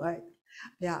cannot work, right?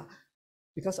 Yeah,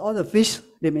 because all the fish,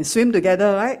 they may swim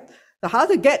together, right? So how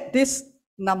to get this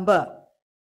number?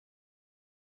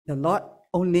 The Lord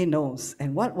only knows.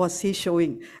 And what was He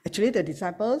showing? Actually, the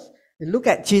disciples, they look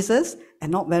at Jesus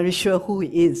and not very sure who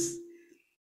He is.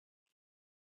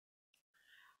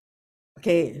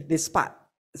 Okay, this part.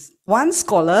 One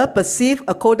scholar perceived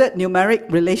a coded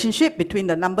numeric relationship between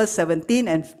the numbers 17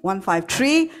 and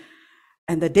 153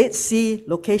 and the Dead Sea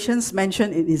locations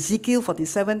mentioned in Ezekiel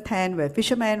 47:10, where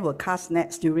fishermen will cast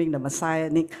nets during the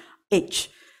Messianic age.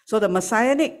 So the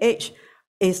Messianic age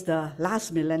is the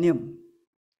last millennium,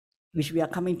 which we are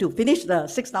coming to. Finish the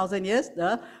 6,000 years,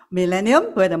 the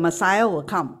millennium where the Messiah will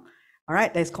come. All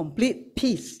right, there's complete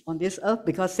peace on this earth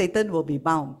because Satan will be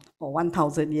bound for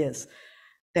 1,000 years.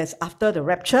 That's after the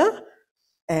rapture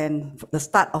and the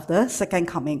start of the second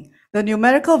coming. The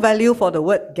numerical value for the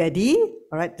word Gedi,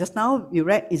 all right, just now you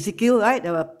read Ezekiel, right?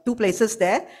 There were 2 places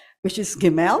there, which is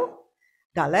Gimel,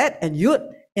 Dalet, and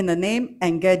Yud in the name,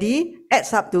 and Gedi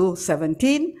adds up to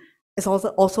 17. It's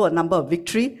also a number of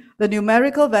victory. The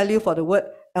numerical value for the word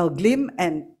Elglim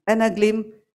and Anaglim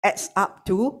adds up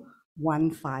to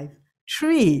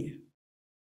 153.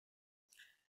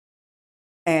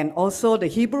 And also the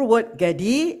Hebrew word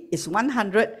Gedi is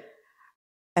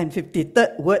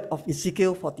 153rd word of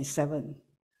Ezekiel 47.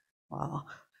 Wow.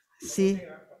 See?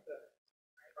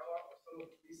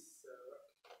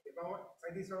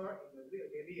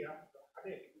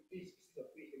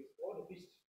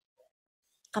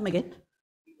 Come again?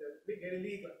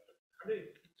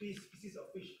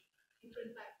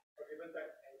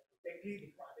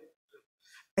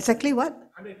 Exactly what?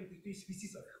 153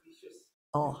 species of fishes.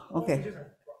 Oh, okay.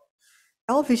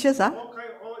 All fishes, huh? All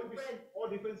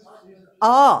different species.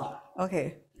 Oh,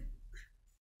 okay.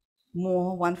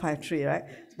 More 153, right?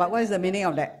 But what is the meaning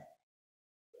of that?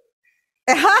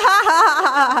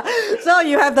 So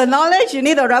you have the knowledge, you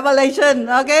need a revelation,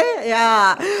 okay?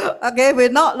 Yeah. Okay,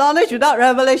 with not knowledge, without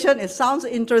revelation, it sounds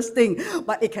interesting,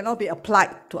 but it cannot be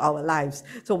applied to our lives.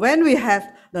 So when we have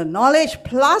the knowledge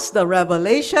plus the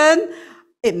revelation,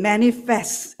 it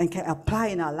manifests and can apply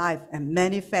in our life and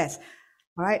manifest,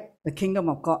 all right, the kingdom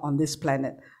of God on this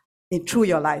planet through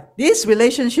your life. These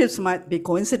relationships might be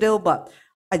coincidental, but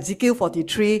Ezekiel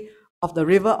 43 of the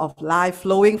river of life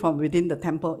flowing from within the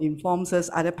temple informs us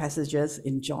other passages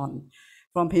in John.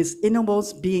 From his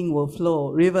innermost being will flow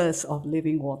rivers of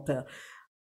living water.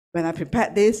 When I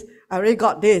prepared this, I already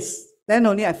got this. Then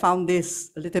only I found this,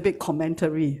 a little bit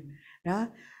commentary. Yeah?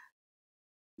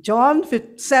 John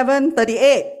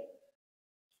 7:38.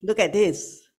 Look at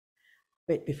this.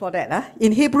 Wait, before that,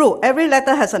 in Hebrew, every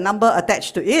letter has a number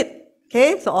attached to it.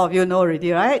 Okay, so all of you know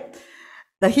already, right?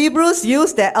 The Hebrews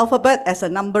use their alphabet as a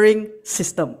numbering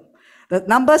system. The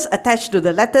numbers attached to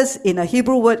the letters in a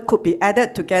Hebrew word could be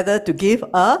added together to give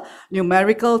a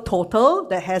numerical total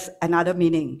that has another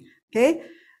meaning. Okay?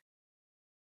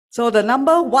 So the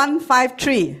number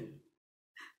 153.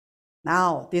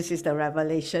 Now, this is the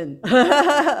revelation,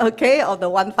 okay, of the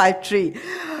 153.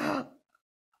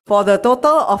 For the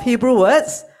total of Hebrew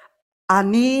words,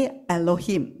 Ani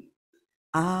Elohim,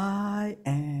 I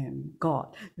am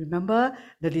God. Remember,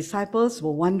 the disciples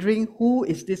were wondering, who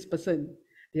is this person?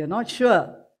 They are not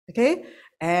sure, okay?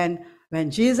 And when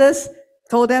Jesus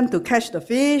told them to catch the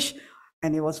fish,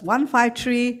 and it was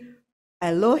 153,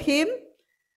 Elohim,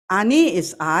 Ani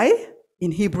is I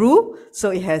in Hebrew,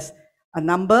 so it has a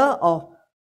number of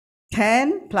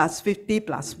 10 plus 50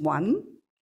 plus 1.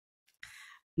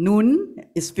 Nun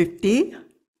is 50,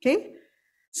 okay?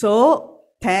 So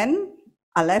 10,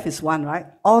 Aleph is 1, right?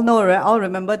 All know, right? All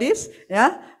remember this?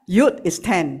 Yeah? Yud is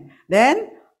 10. Then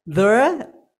the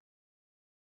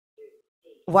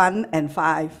 1 and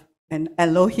 5. And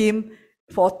Elohim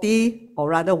 40, or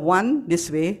rather 1 this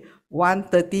way, 1,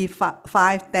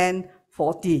 35, 10,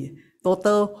 40.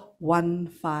 Total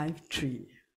 153.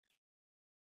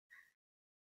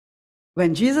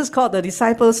 When Jesus called the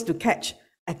disciples to catch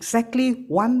exactly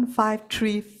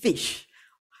 153 fish,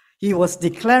 he was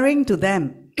declaring to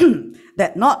them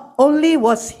that not only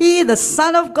was he the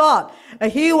Son of God,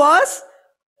 he was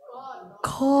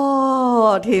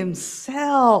God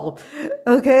himself.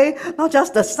 Okay? Not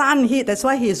just the Son, that's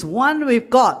why he is one with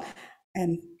God.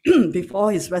 And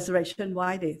before his resurrection,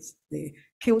 why they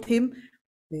killed him?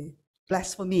 They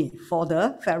blasphemy for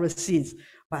the Pharisees.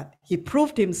 But he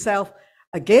proved himself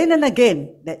again and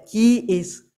again that he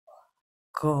is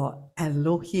God,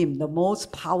 Elohim, the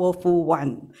most powerful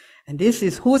one. And this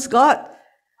is who's God?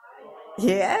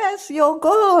 Yes, your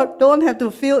God. Don't have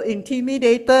to feel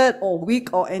intimidated or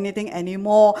weak or anything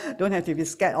anymore. Don't have to be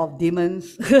scared of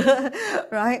demons,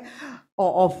 right?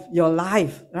 Or of your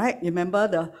life, right? Remember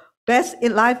the best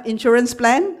life insurance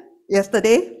plan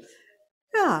yesterday?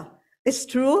 Yeah, it's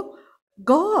true.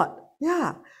 God,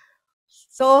 yeah.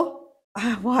 So,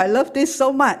 wow, I love this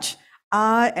so much.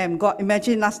 I am God.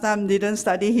 Imagine last time didn't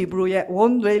study Hebrew yet,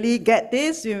 won't really get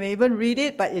this. You may even read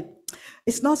it, but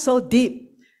it's not so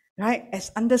deep, right? As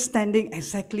understanding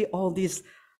exactly all these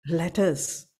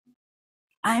letters.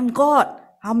 I am God.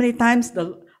 How many times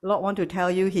the Lord want to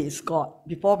tell you he is God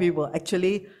before we will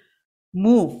actually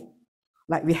move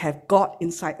like we have God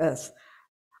inside us?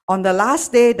 On the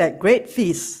last day, that great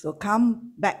feast, so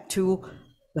come back to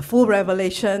the full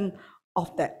revelation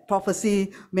of that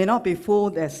prophecy. May not be full,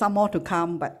 there's some more to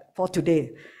come, but for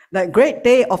today, that great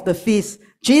day of the feast,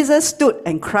 Jesus stood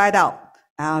and cried out.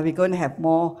 We're going to have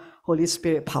more Holy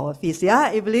Spirit power feast.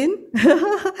 Yeah, Evelyn?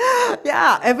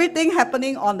 Yeah, everything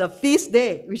happening on the feast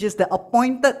day, which is the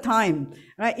appointed time,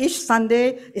 right? Each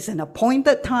Sunday is an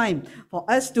appointed time for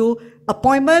us to,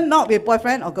 appointment not with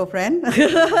boyfriend or girlfriend,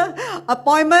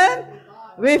 appointment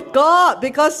with God,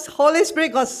 because Holy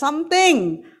Spirit got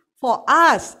something for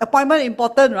us. Appointment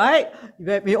important, right?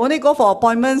 We only go for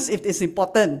appointments if it's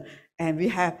important. And we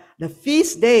have the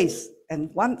feast days, and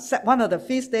one of the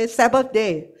feast days, Sabbath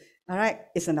day, all right,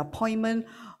 it's an appointment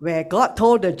where God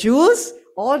told the Jews,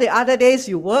 all the other days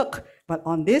you work, but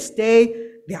on this day,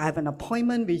 I have an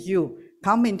appointment with you.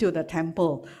 Come into the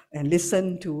temple and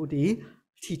listen to the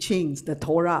teachings, the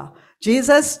Torah.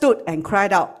 Jesus stood and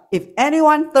cried out, if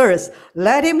anyone thirsts,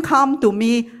 let him come to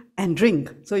me and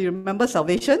drink. So you remember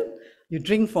salvation? You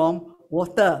drink from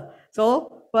water.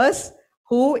 So first,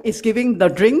 who is giving the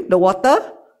drink, the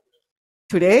water?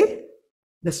 Today,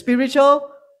 the spiritual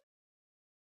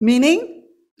meaning,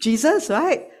 Jesus,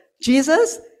 right?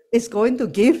 Jesus is going to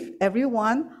give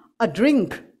everyone a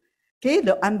drink. Okay,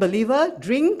 the unbeliever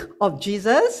drink of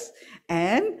Jesus,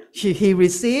 and he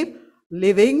received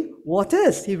living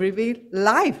waters. He received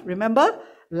life. Remember,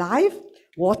 life,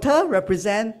 water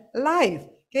represent life.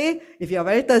 Okay, if you are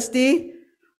very thirsty,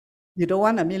 you don't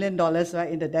want $1 million,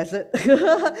 right, in the desert.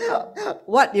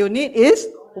 What you need is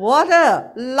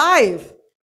water, life.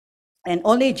 And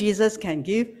only Jesus can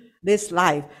give this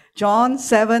life. John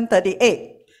 7:38.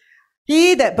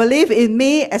 He that believe in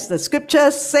me, as the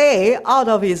scriptures say, out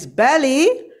of his belly,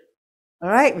 all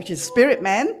right, which is spirit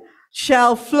man,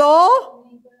 shall flow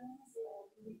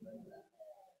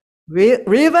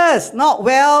rivers, not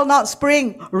well, not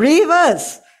spring,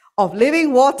 rivers of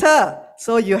living water.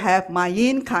 So you have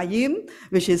Mayin Kayim,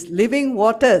 which is living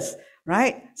waters,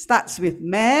 right? Starts with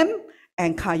Mem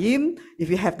and Kayim. If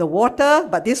you have the water,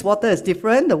 but this water is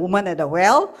different, the woman at the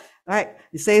well, right?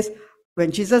 It says, when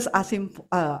Jesus asked him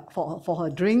for her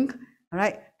drink,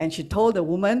 right? And she told the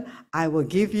woman, I will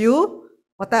give you,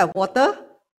 what type of water?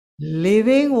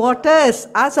 Living waters.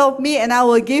 Ask of me and I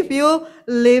will give you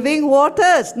living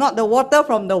waters. Not the water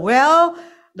from the well,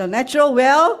 the natural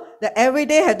well, that every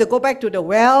day had to go back to the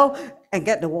well and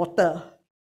get the water.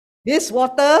 This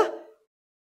water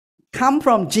come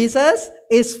from Jesus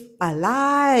is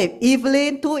alive.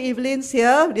 Evelyn, two Evelyns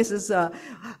here. This is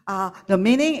the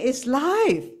meaning is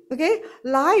life. Okay,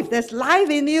 life. There's life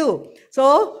in you.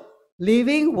 So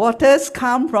living waters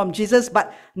come from Jesus.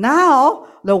 But now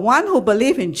the one who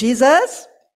believes in Jesus,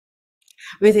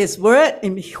 with His word,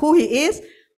 in who He is,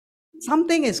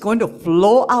 something is going to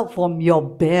flow out from your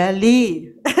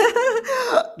belly.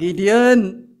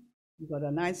 Gideon, you got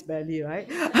a nice belly,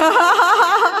 right?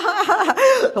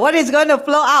 What is going to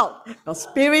flow out? Your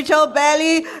spiritual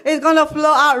belly is going to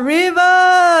flow out.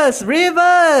 Rivers,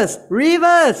 rivers,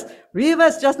 rivers,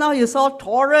 rivers. Just now you saw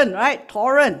torrent, right?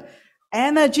 Torrent.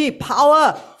 Energy,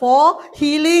 power for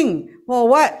healing. For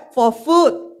what? For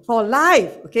food, for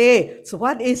life. Okay, so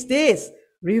what is this?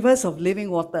 Rivers of living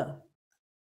water.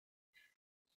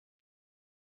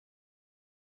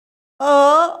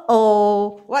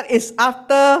 What is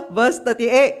after verse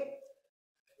 38?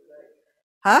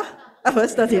 Huh?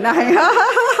 Verse 39.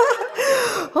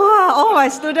 Oh, my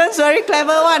students, very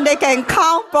clever one. They can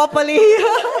count properly.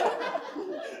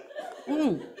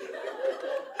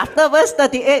 After verse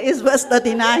 38 is verse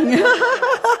 39.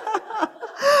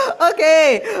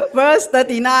 Okay, verse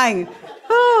 39.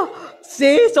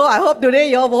 See, so I hope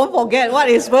today you all won't forget what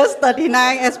is verse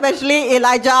 39, especially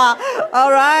Elijah.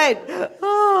 All right.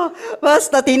 Verse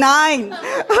 39.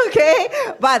 Okay.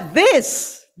 But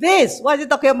this, what is it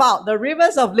talking about? The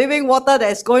rivers of living water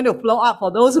that is going to flow up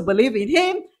for those who believe in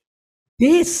Him.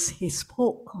 This He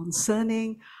spoke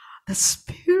concerning the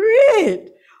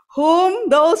Spirit, whom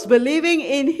those believing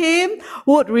in Him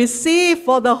would receive,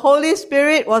 for the Holy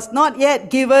Spirit was not yet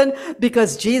given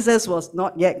because Jesus was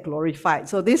not yet glorified.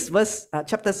 So this verse,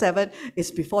 chapter 7,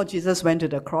 is before Jesus went to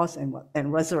the cross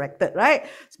and resurrected, right?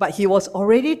 But He was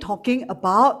already talking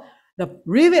about the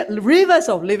rivers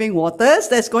of living waters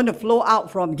that's going to flow out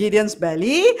from Gideon's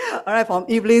belly, all right, from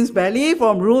Evelyn's belly,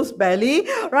 from Ruth's belly,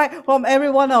 right, from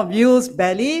every one of you's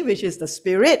belly, which is the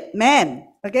spirit, man.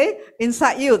 Okay,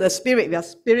 inside you, the spirit, we are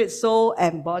spirit, soul,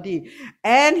 and body.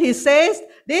 And He says,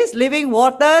 these living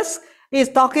waters, He's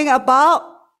talking about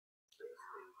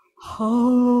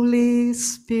Holy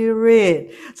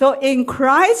Spirit. So in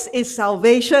Christ is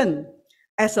salvation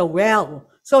as a well.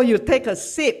 So you take a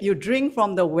sip, you drink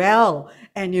from the well,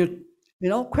 and you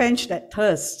quench that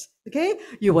thirst. Okay,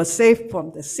 you were saved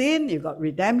from the sin, you got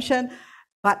redemption.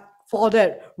 But for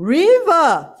that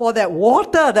river, for that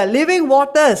water, the living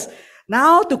waters,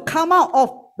 now to come out of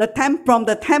from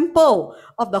the temple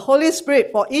of the Holy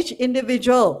Spirit for each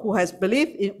individual who has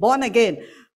believed, born again,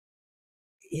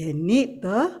 you need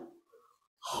the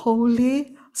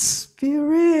Holy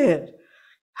Spirit.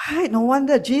 Right? No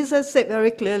wonder Jesus said very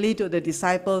clearly to the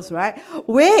disciples, right?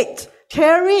 Wait,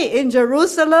 tarry in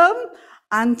Jerusalem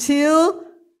until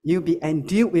you be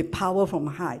endued with power from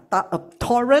high. A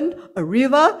torrent, a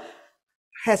river,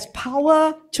 has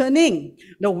power churning.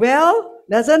 The well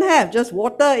doesn't have just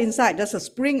water inside, just a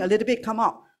spring, a little bit come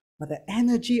out. But the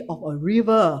energy of a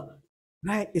river,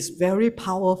 right, is very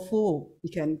powerful. You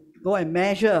can go and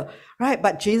measure, right?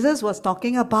 But Jesus was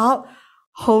talking about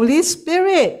Holy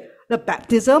Spirit, the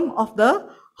baptism of the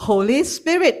Holy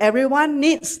Spirit. Everyone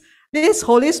needs this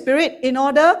Holy Spirit in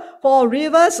order for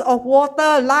rivers of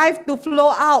water, life to flow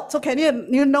out. So can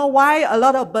you know why a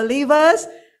lot of believers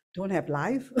don't have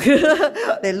life?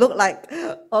 They look like,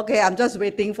 okay, I'm just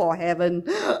waiting for heaven,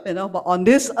 but on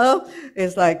this earth,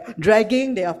 it's like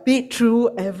dragging their feet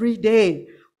through every day.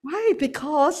 Why?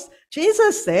 Because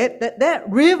Jesus said that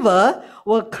river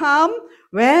will come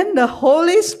when the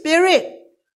Holy Spirit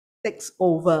takes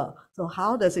over. So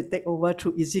how does it take over?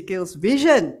 Through Ezekiel's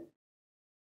vision.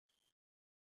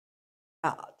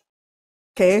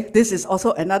 Okay, this is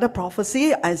also another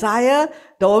prophecy. Isaiah,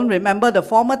 don't remember the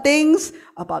former things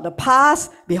about the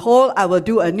past. Behold, I will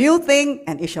do a new thing,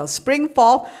 and it shall spring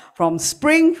forth. From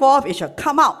spring forth it shall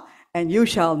come out, and you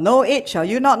shall know it. Shall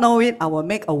you not know it? I will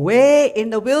make a way in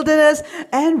the wilderness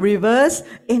and rivers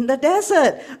in the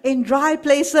desert, in dry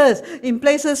places, in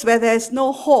places where there is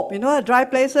no hope. Dry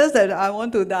places that I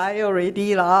want to die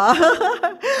already lah.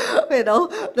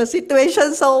 The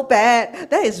situation so bad.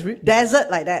 That is desert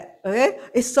like that. Okay,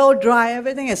 it's so dry.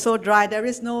 Everything is so dry. There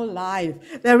is no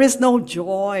life. There is no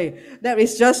joy. There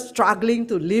is just struggling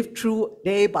to live through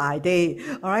day by day.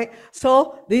 All right.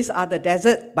 So these are the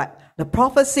desert, but the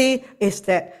prophecy is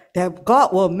that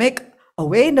God will make a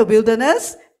way in the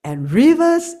wilderness and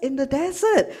rivers in the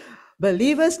desert.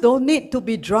 Believers don't need to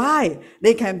be dry.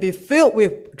 They can be filled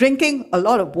with drinking a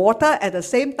lot of water. At the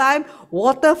same time,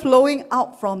 water flowing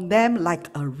out from them like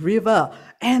a river.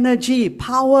 Energy,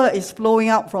 power is flowing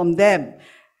out from them.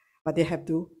 But they have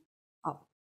to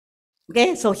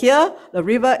Okay, so here the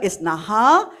river is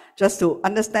Nahar. Just to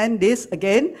understand this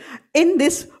again, in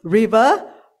this river,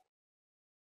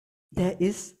 there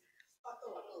is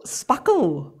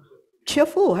sparkle,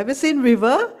 cheerful. Have you seen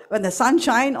river? When the sun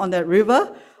shines on the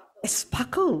river, it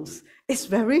sparkles. It's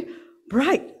very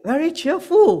bright, very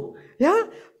cheerful. Yeah.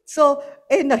 So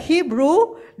in the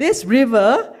Hebrew, this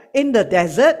river in the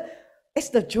desert is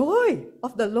the joy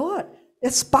of the Lord.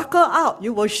 It sparkle out.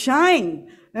 You will shine.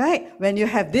 Right? When you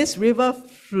have this river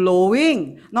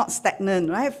flowing, not stagnant,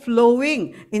 right?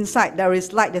 Flowing inside, there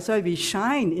is light. That's why we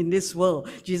shine in this world.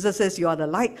 Jesus says you are the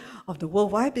light of the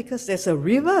world. Why? Because there's a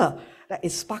river that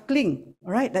is sparkling,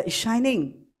 right? That is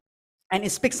shining. And it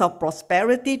speaks of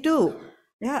prosperity too.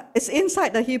 Yeah, it's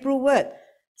inside the Hebrew word.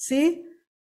 See,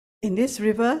 in this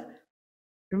river,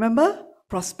 remember?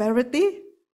 Prosperity.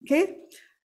 Okay?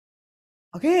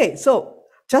 Okay, so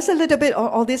just a little bit on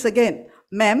all this again.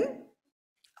 Mem.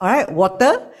 All right,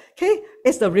 water, okay,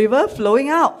 it's the river flowing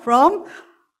out from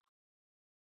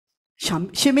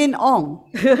Shimin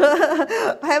Ong.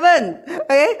 Heaven,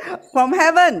 okay, from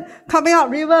heaven, coming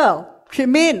out river,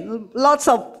 Shimin, lots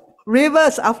of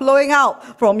rivers are flowing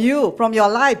out from you, from your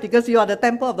life, because you are the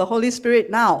temple of the Holy Spirit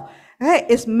now. Okay,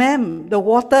 it's Mem, the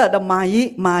water, the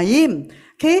Ma'im,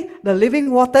 okay, the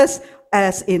living waters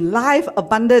as in life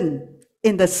abundant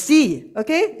in the sea,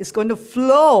 okay, it's going to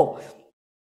flow.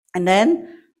 And then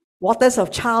waters of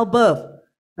childbirth,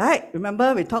 right?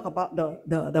 Remember we talked about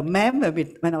the mem,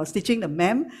 when I was teaching the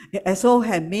mem, it also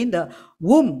had mean the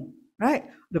womb, right?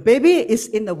 The baby is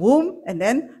in the womb and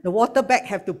then the water bag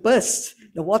have to burst,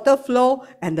 the water flow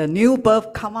and the new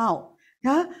birth come out.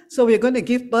 Yeah, so we're going to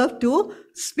give birth to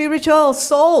spiritual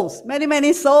souls, many,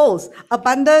 many souls,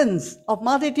 abundance of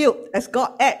multitude as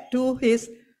God add to his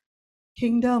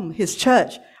kingdom, his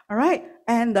church, all right?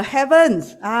 And the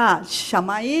heavens,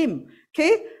 Shamaim,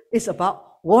 okay? It's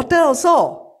about water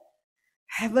also.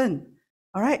 Heaven,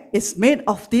 all right? It's made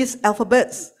of these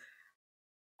alphabets.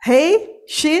 Hey,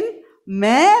 Shin,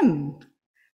 Mem,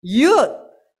 Yud,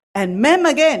 and Mem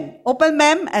again. Open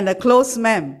Mem and a closed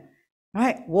Mem.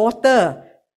 Right? Water.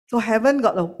 So heaven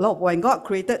got a lot. When God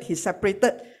created, he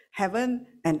separated heaven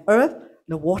and earth,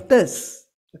 the waters.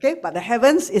 Okay? But the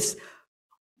heavens is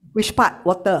which part?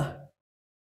 Water.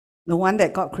 The one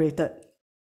that God created.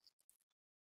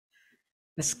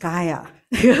 The sky.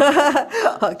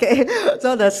 Okay,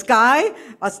 so the sky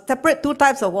was separate two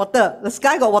types of water. The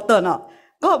sky got water or not?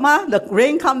 God, the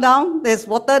rain come down, there's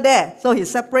water there. So he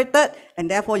separated, and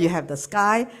therefore you have the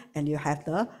sky and you have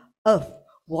the earth,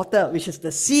 water, which is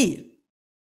the sea.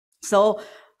 So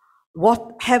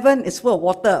what heaven is full of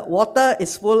water. Water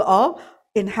is full of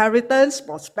inheritance,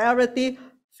 prosperity,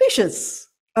 fishes.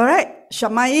 All right,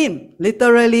 Shamayim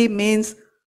literally means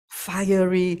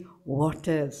fiery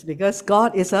waters, because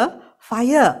God is a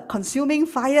fire, consuming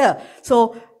fire.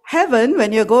 So heaven,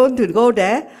 when you're going to go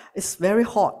there, it's very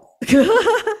hot.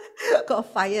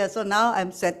 Got fire. So now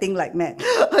I'm sweating like mad.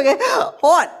 Okay,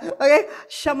 hot. Okay,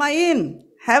 Shamayim,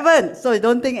 heaven. So you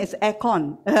don't think it's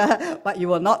aircon, but you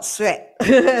will not sweat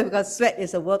because sweat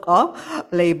is a work of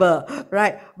labor,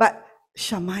 right? But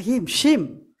Shamayim,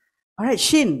 Shim. All right,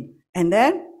 Shin, and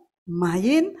then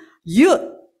Mayin,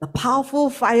 Yud, the powerful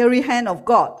fiery hand of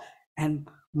God, and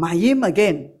Mayim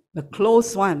again, the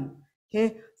close one.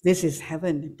 Okay, this is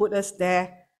heaven. He put us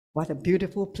there. What a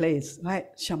beautiful place, right?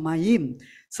 Shamayim.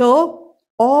 So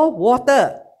all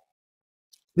water,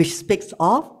 which speaks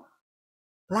of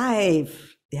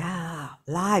life. Yeah,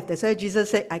 life. That's why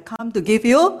Jesus said, I come to give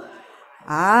you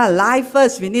life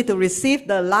first. We need to receive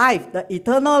the life, the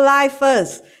eternal life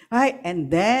first, right?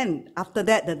 And then after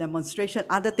that, the demonstration,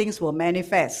 other things will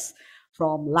manifest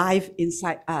from life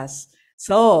inside us.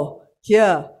 So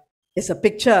here is a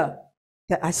picture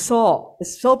that I saw.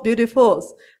 It's so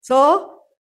beautiful. So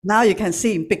now you can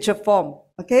see in picture form.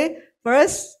 Okay,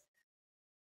 first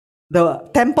the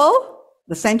temple,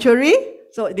 the sanctuary.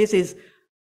 So this is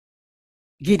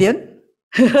Gideon.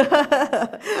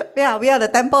 Yeah, we are the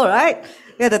temple, right?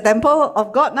 We are the temple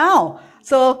of God now.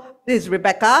 So this is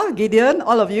Rebecca, Gideon,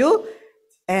 all of you.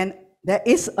 And there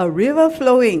is a river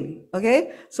flowing.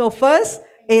 Okay, so first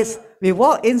is we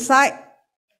walk inside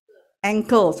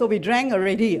ankle. So we drank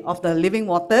already of the living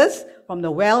waters from the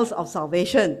wells of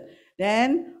salvation.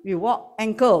 Then we walk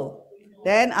ankle.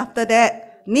 Then after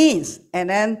that, knees. And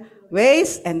then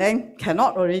waist. And then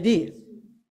cannot already.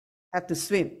 Have to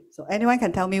swim. So anyone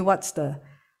can tell me what's the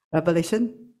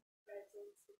revelation?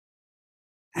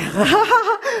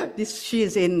 She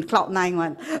is in cloud 9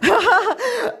 one.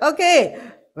 Okay.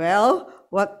 Well,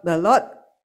 what the Lord,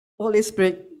 Holy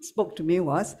Spirit spoke to me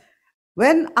was,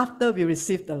 when after we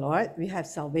receive the Lord, we have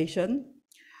salvation,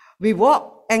 We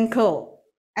walk ankle.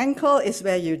 Ankle is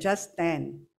where you just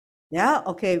stand. Yeah,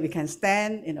 okay, we can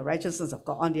stand in the righteousness of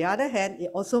God. On the other hand,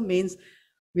 it also means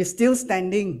we're still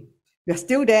standing. We're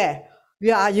still there.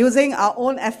 We are using our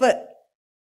own effort,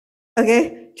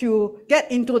 okay, to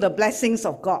get into the blessings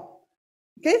of God.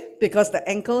 Okay, because the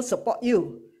ankle support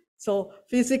you. So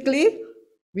physically,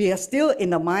 we are still in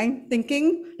the mind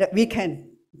thinking that we can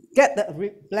get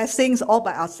the blessings all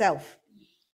by ourselves.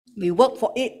 We work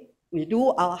for it. We do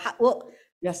our hard work.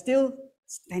 We are still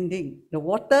standing. The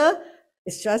water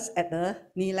is just at the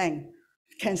knee length.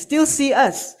 Can still see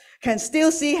us. Can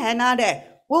still see Hannah there.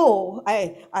 Whoa,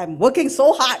 I'm working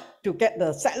so hard to get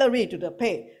the salary, to the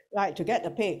pay, right? To get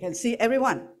the pay. Can see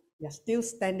everyone. We are still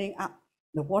standing up.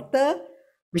 The water,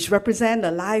 which represent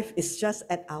the life, is just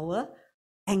at our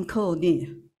ankle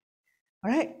knee.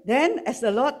 All right. Then, as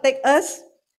the Lord take us,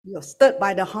 you're stirred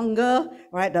by the hunger,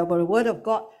 right? The word of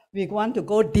God. We want to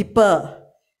go deeper,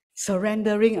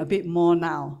 surrendering a bit more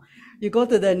now. You go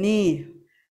to the knee.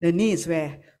 The knee is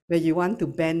where you want to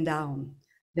bend down.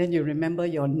 Then you remember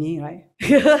your knee, right?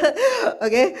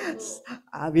 Okay?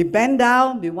 We bend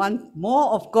down. We want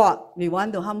more of God. We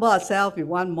want to humble ourselves. We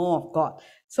want more of God.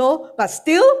 So, but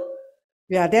still,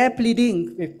 we are there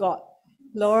pleading with God.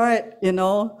 Lord,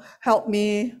 help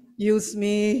me, use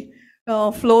me,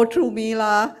 flow through me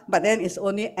lah. But then it's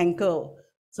only ankle.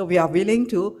 So we are willing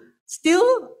to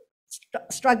still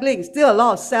struggling, still a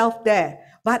lot of self there.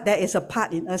 But there is a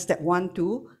part in us that want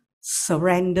to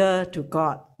surrender to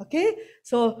God. Okay?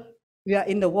 So we are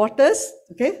in the waters.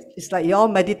 Okay? It's like you're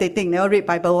meditating. Never read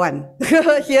Bible one.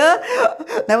 Here,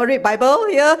 never read Bible.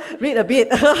 Here, read a bit.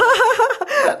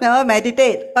 Never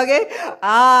meditate. Okay?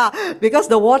 Because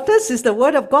the waters is the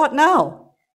word of God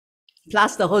now.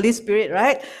 Plus the Holy Spirit,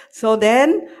 right? So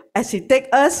then, as He take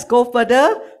us, go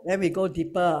further, then we go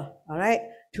deeper, all right,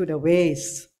 to the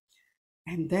ways.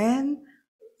 And then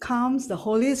comes the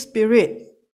Holy Spirit.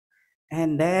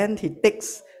 And then He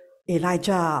takes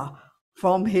Elijah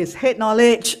from his head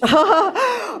knowledge.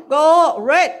 Go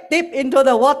right deep into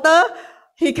the water.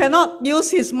 He cannot use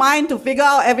his mind to figure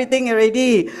out everything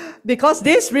already. Because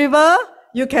this river,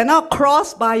 you cannot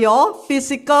cross by your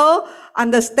physical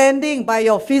understanding, by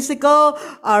your physical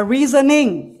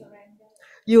reasoning.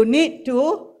 You need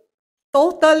to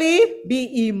totally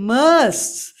be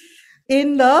immersed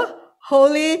in the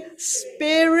Holy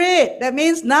Spirit. That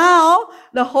means now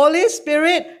the Holy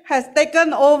Spirit has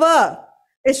taken over.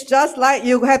 It's just like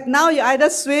you either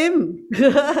swim.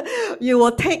 You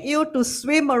will take you to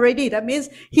swim already. That means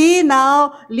He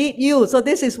now lead you. So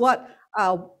this is what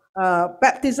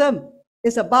baptism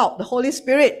is about, the Holy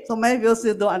Spirit. So many people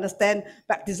still don't understand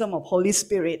baptism of Holy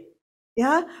Spirit.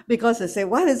 Yeah, because they say,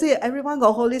 what is it? Everyone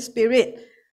got Holy Spirit.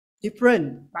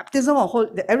 Different. Baptism of Holy,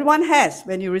 everyone has.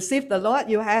 When you receive the Lord,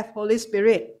 you have Holy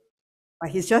Spirit. But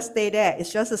He's just stay there.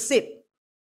 It's just a sip.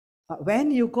 But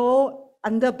when you go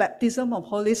under baptism of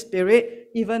Holy Spirit,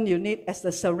 even you need as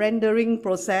the surrendering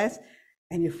process,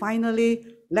 and you finally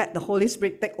let the Holy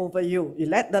Spirit take over you. You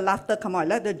let the laughter come out,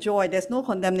 let the joy. There's no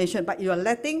condemnation, but you are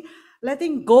letting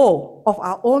go of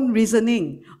our own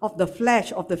reasoning, of the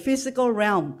flesh, of the physical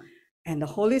realm. And the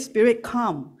Holy Spirit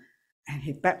come and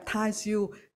He baptizes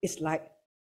you. It's like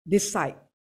this side,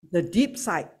 the deep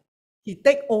side. He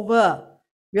take over.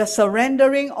 We are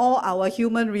surrendering all our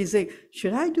human reasoning.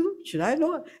 Should I do? Should I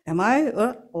not? Am I?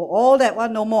 Or all that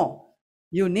one, no more.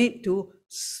 You need to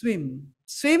swim.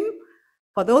 Swim,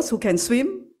 for those who can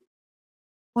swim,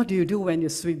 what do you do when you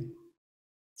swim?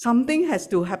 Something has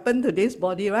to happen to this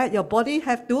body, right? Your body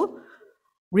have to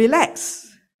relax.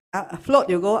 Float,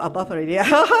 you go above already.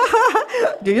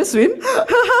 Do you swim?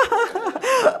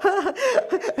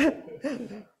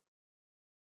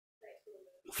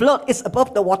 Float is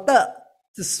above the water.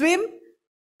 To swim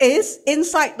is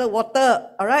inside the water.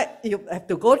 All right, you have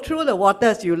to go through the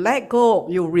waters. You let go.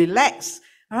 You relax.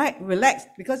 All right, relax,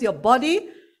 because your body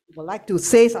will like to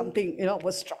say something.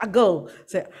 Will struggle.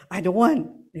 Say, I don't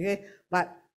want. Okay,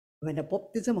 but when the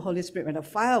baptism of Holy Spirit, when the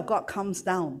fire of God comes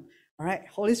down, all right,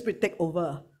 Holy Spirit take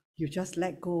over. You just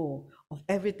let go of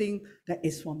everything that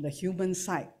is from the human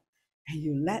side. And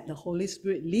you let the Holy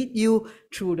Spirit lead you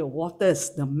through the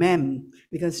waters, the mem.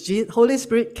 Because Holy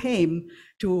Spirit came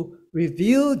to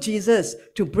reveal Jesus,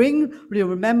 to bring the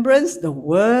remembrance the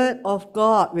Word of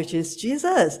God, which is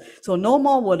Jesus. So no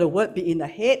more will the Word be in the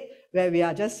head, where we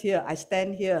are just here. I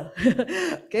stand here.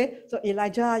 Okay? So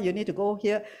Elijah, you need to go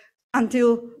here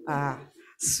until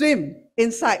swim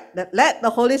inside. Let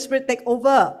the Holy Spirit take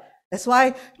over. That's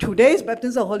why today's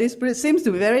baptism of Holy Spirit seems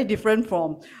to be very different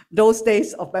from those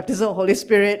days of baptism of Holy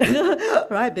Spirit,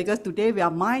 right? Because today our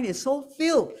mind is so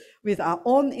filled with our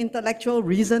own intellectual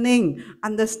reasoning,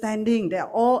 understanding. They're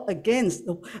all against.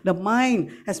 The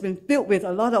mind has been filled with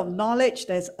a lot of knowledge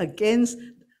that's against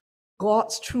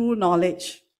God's true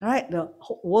knowledge, right? The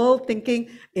world thinking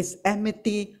is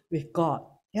enmity with God.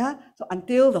 Yeah. So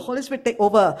until the Holy Spirit take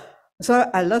over. So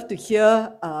I love to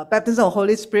hear baptism of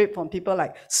Holy Spirit from people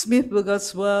like Smith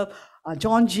Wigglesworth,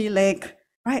 John G. Lake,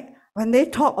 right? When they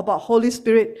talk about Holy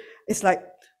Spirit, it's like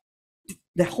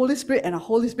the Holy Spirit and the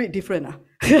Holy Spirit different.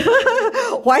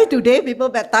 Why today people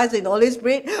baptized in the Holy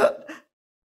Spirit?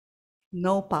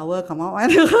 No power come out.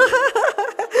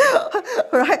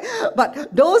 Right?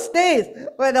 But those days,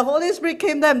 when the Holy Spirit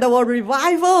came them, there were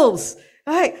revivals.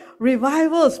 Right?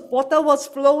 Revivals. Water was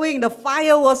flowing. The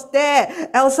fire was there.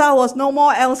 Elsa was no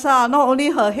more Elsa. Not only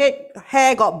her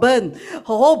hair got burned, her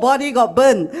whole body got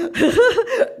burned.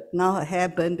 Now her hair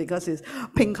burned because it's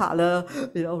pink color,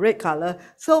 red color.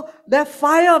 So that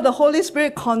fire of the Holy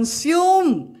Spirit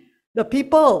consumed the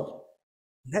people.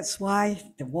 That's why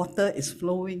the water is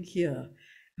flowing here.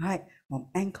 Right? From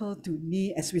ankle to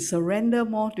knee, as we surrender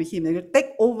more to Him, He will take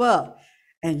over,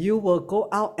 and you will go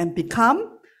out and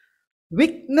become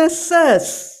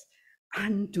witnesses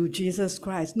unto Jesus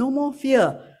Christ. No more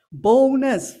fear,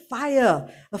 boldness, fire.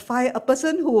 A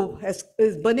person who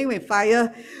is burning with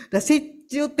fire, does he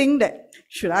still think that,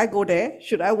 should I go there?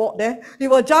 Should I walk there? He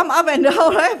will jump up and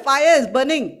down, right? Fire is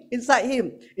burning inside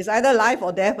him. It's either life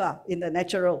or death in the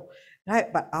natural,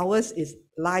 right? But ours is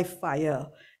life fire.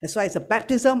 That's why it's a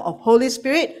baptism of Holy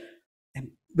Spirit and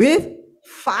with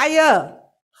fire.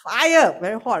 Fire,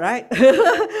 very hot, right?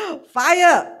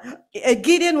 Fire.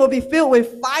 Gideon will be filled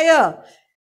with fire.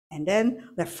 And then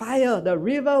the fire, the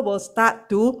river will start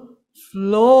to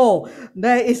flow.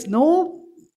 There is no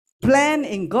plan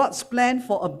in God's plan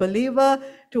for a believer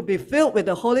to be filled with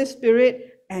the Holy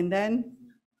Spirit and then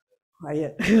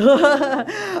quiet.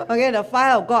 Okay, the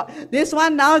fire of God. This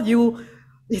one now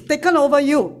it's taken over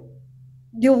you.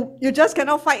 You just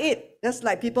cannot fight it. Just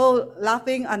like people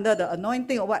laughing under the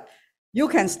anointing or what. You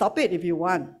can stop it if you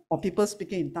want, or people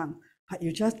speaking in tongues, but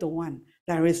you just don't want.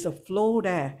 There is a flow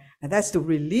there, and that's to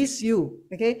release you,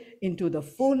 okay, into the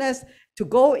fullness, to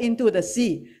go into the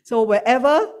sea. So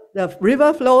wherever the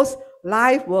river flows,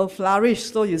 life will flourish.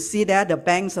 So you see there the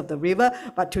banks of the river,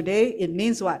 but today it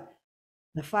means what?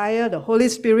 The fire, the Holy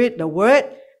Spirit, the Word,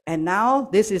 and now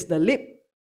this is the lip.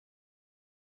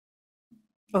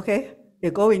 Okay,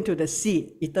 you go into the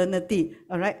sea, eternity,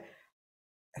 all right?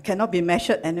 Cannot be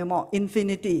measured anymore,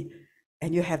 infinity.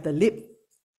 And you have the lip,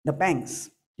 the banks,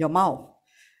 your mouth.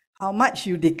 How much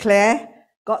you declare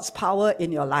God's power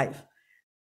in your life.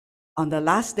 On the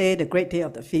last day, the great day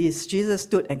of the feast, Jesus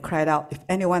stood and cried out, if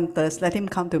anyone thirsts, let him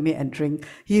come to me and drink.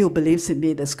 He who believes in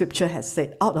me, the scripture has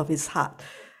said, out of his heart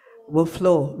will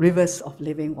flow rivers of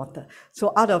living water.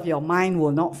 So out of your mind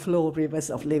will not flow rivers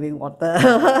of living water.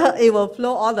 It will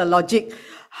flow all the logic.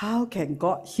 How can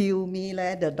God heal me?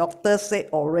 The doctor said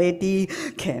already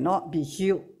cannot be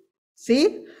healed.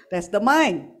 See, that's the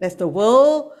mind. That's the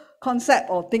world concept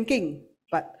of thinking.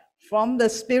 But from the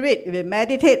Spirit, if you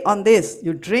meditate on this,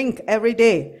 you drink every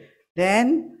day,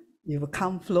 then you will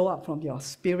come flow up from your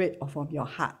spirit or from your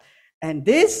heart. And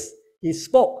this, He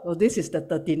spoke. So this is the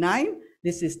 39.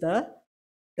 This is the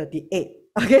 38.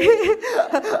 Okay?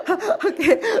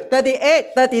 Okay. 38,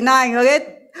 39.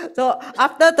 Okay? So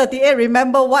after 38,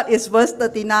 remember what is verse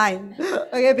 39.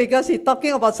 Okay, because he's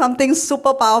talking about something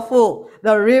super powerful,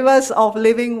 the rivers of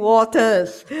living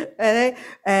waters. Okay?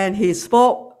 And he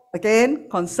spoke again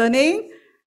concerning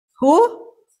who?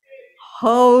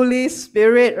 Holy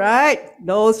Spirit, right?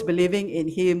 Those believing in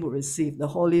Him will receive. The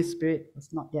Holy Spirit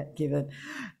was not yet given.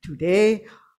 Today,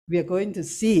 we are going to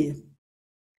see,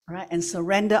 right, and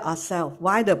surrender ourselves.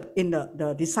 Why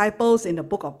the disciples in the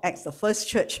book of Acts, the first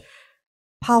church,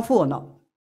 powerful or not?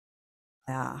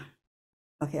 Yeah.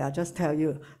 Okay, I'll just tell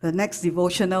you. The next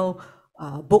devotional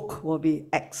book will be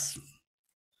Acts.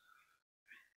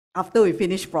 After we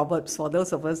finish Proverbs, for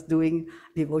those of us doing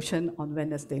devotion on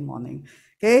Wednesday morning.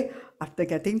 Okay, after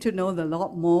getting to know the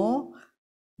Lord more,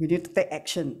 we need to take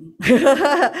action.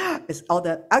 It's all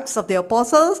the Acts of the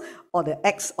Apostles or the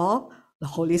Acts of the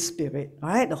Holy Spirit. All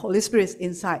right, the Holy Spirit is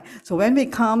inside. So when we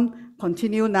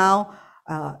continue now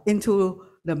into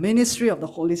the ministry of the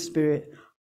Holy Spirit,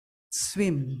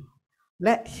 swim.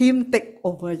 Let Him take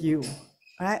over you.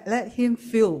 All right, let Him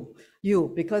fill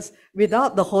you, because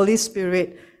without the Holy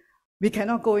Spirit, we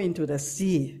cannot go into the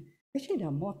sea. Actually, there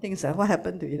are more things. What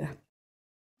happened to it?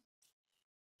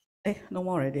 No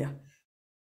more already.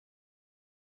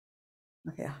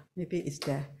 Okay, maybe it's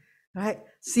there. Right?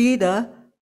 See the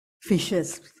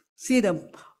fishes. See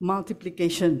the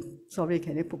multiplication. Sorry,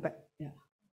 can you put back? Yeah.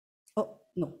 Oh,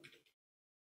 no.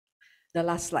 The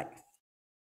last slide.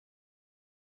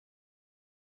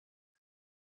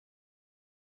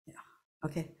 Yeah.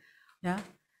 Okay. Yeah.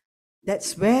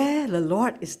 That's where the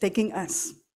Lord is taking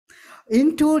us,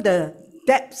 into the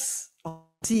depths of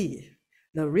the sea.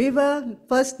 The river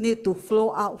first need to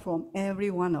flow out from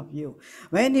every one of you.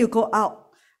 When you go out,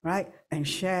 right, and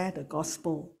share the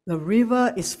gospel, the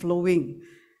river is flowing.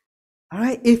 All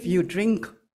right, if you drink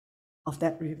of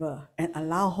that river and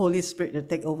allow Holy Spirit to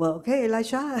take over. Okay,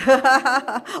 Elisha?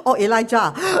 Oh,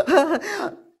 Elijah.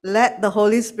 Let the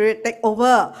Holy Spirit take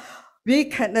over.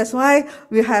 That's why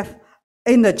we have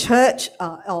in the church,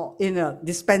 or in a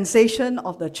dispensation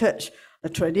of the church, the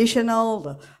traditional,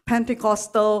 the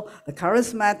Pentecostal, the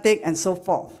charismatic, and so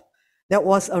forth. There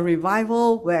was a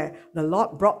revival where the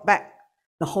Lord brought back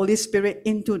the Holy Spirit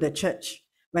into the church.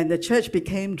 When the church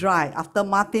became dry after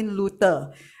Martin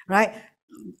Luther, right,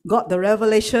 got the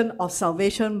revelation of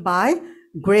salvation by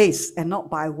grace and not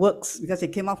by works, because it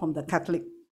came out from the Catholic.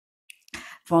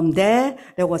 From there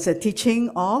was a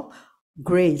teaching of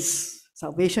grace.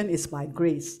 Salvation is by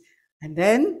grace. And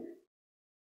then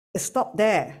it stopped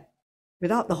there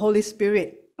without the Holy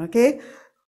Spirit. Okay?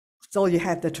 So you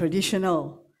have the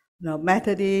traditional, the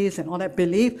Methodists and all that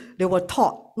belief. They were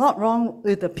taught, not wrong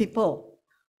with the people.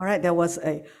 All right, there was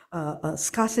a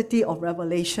scarcity of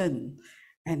revelation.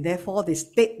 And therefore they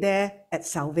stayed there at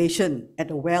salvation, at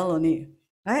the well only.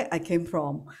 Right? I came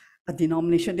from a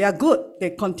denomination. They are good.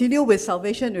 They continue with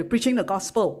salvation, with preaching the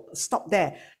gospel. Stop there.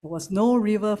 There was no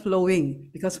river flowing.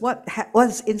 Because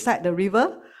what's inside the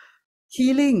river?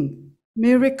 Healing,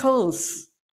 miracles,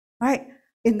 right?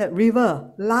 In that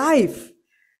river, life.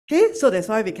 Okay, so that's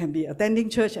why we can be attending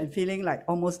church and feeling like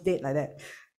almost dead like that.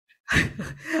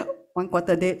 1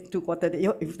 quarter dead, 2 quarter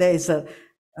dead. If there is a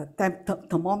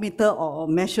thermometer or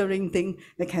measuring thing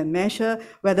that can measure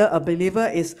whether a believer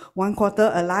is 1 quarter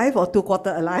alive or 2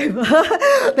 quarter alive,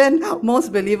 then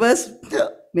most believers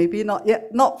maybe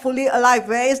not fully alive.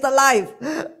 Where is the life?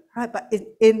 Right? But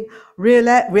in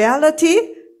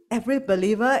reality, every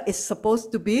believer is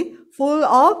supposed to be full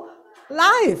of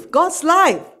life, God's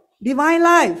life, divine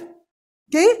life.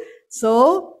 Okay,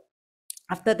 so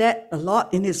after that, the Lord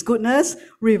in His goodness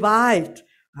revived.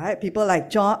 Right? People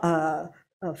like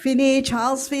Finney,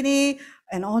 Charles Finney,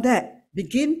 and all that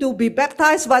begin to be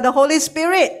baptized by the Holy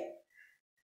Spirit.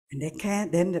 And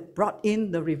then they brought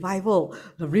in the revival.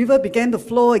 The river began to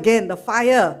flow again, the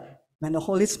fire, when the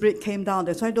Holy Spirit came down.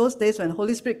 That's why those days when the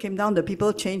Holy Spirit came down, the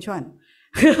people changed one.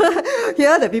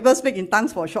 Here, the people speak in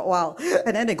tongues for a short while,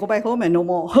 and then they go back home and no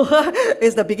more.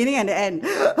 It's the beginning and the end,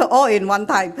 all in one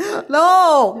time.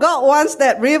 No, God wants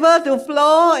that river to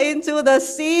flow into the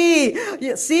sea.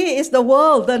 Sea is the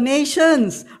world, the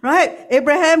nations, right?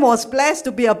 Abraham was blessed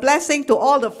to be a blessing to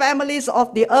all the families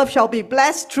of the earth shall be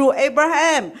blessed through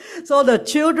Abraham. So the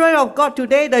children of God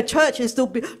today, the church is to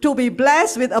be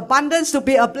blessed with abundance, to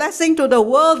be a blessing to the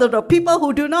world, to the people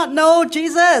who do not know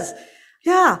Jesus.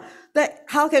 Yeah. That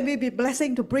how can we be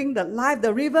blessing to bring the life,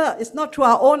 the river? It's not through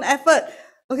our own effort.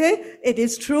 Okay? It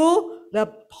is through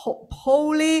the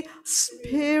Holy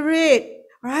Spirit.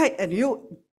 Right? And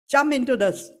you jump into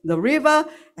the river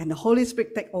and the Holy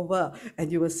Spirit take over.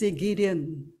 And you will see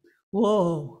Gideon.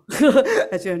 Whoa.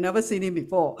 As you have never seen him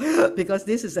before. Because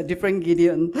this is a different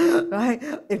Gideon. Right?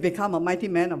 It become a mighty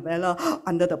man of valor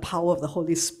under the power of the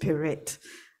Holy Spirit.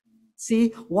 See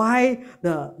why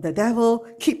the devil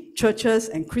keep churches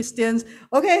and Christians.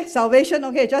 Okay, salvation,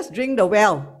 okay, just drink the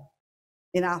well.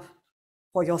 Enough.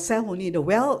 For yourself only. The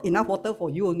well, enough water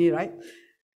for you only, right?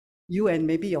 You and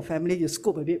maybe your family, you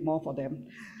scoop a bit more for them.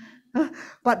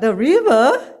 But the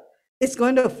river is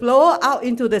going to flow out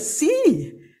into the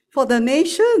sea for the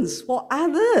nations, for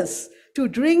others to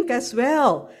drink as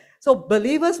well. So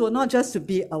believers will not just to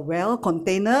be a well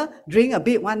container, drink a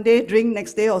bit one day, drink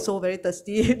next day, also very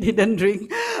thirsty, didn't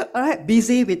drink. All right,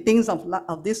 busy with things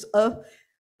of this earth,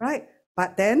 right?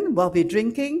 But then while we're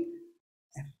drinking,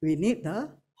 we need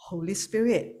the Holy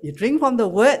Spirit. You drink from the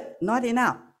word, not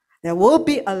enough. There will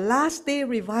be a last day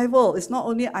revival. It's not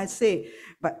only I say,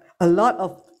 but a lot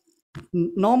of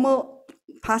normal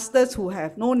pastors who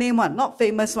have no name one, not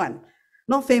famous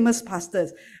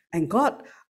pastors. And God,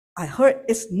 I heard,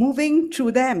 is moving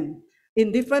through them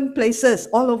in different places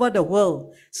all over the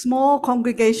world. Small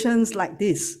congregations like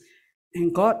this.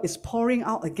 And God is pouring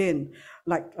out again,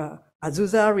 like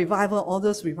Azusa revival, all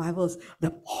those revivals.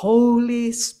 The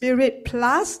Holy Spirit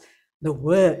plus the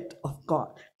Word of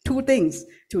God. Two things.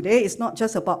 Today is not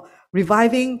just about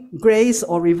reviving grace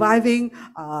or reviving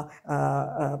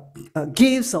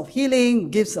gifts of healing,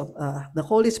 gifts of the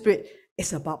Holy Spirit.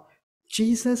 It's about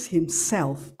Jesus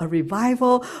himself, a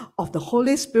revival of the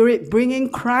Holy Spirit bringing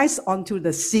Christ onto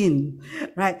the scene,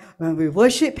 right? When we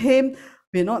worship him,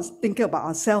 we're not thinking about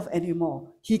ourselves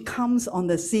anymore. He comes on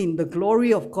the scene. The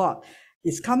glory of God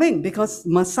is coming because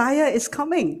Messiah is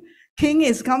coming. King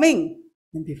is coming.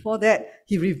 And before that,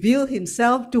 he revealed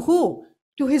himself to who?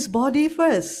 To his body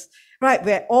first, right?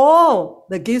 Where all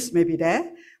the gifts may be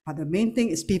there. But the main thing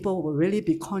is people will really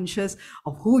be conscious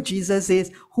of who Jesus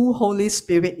is, who Holy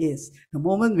Spirit is. The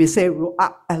moment we say,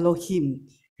 Ruach Elohim,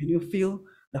 can you feel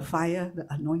the fire, the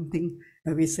anointing?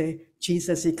 When we say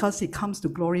Jesus, because he comes to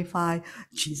glorify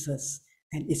Jesus.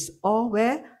 And it's all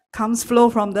where comes flow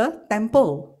from the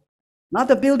temple, not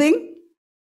the building.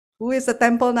 Who is the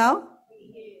temple now?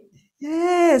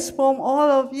 Yes, from all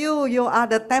of you. You are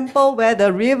the temple where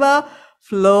the river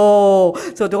flow.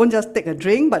 So don't just take a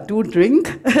drink, but do drink.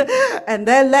 And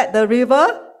then let the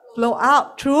river flow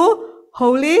out through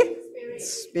Holy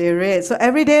Spirit. So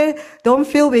every day, don't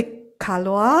fill with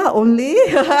kalua only.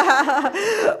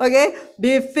 Okay?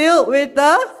 Be filled with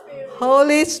the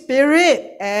Holy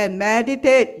Spirit and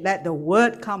meditate. Let the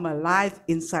word come alive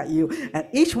inside you. And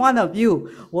each one of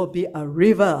you will be a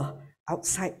river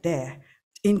outside there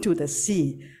into the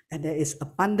sea. And there is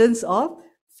abundance of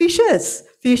fishes.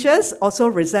 Fishes also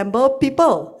resemble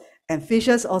people, and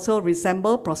fishes also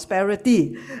resemble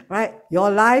prosperity, right?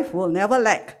 Your life will never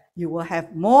lack. You will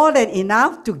have more than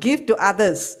enough to give to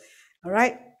others, all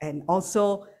right? And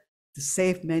also to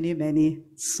save many, many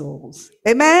souls.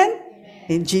 Amen? Amen.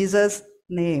 In Jesus'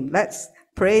 name, let's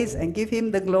praise and give him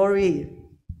the glory.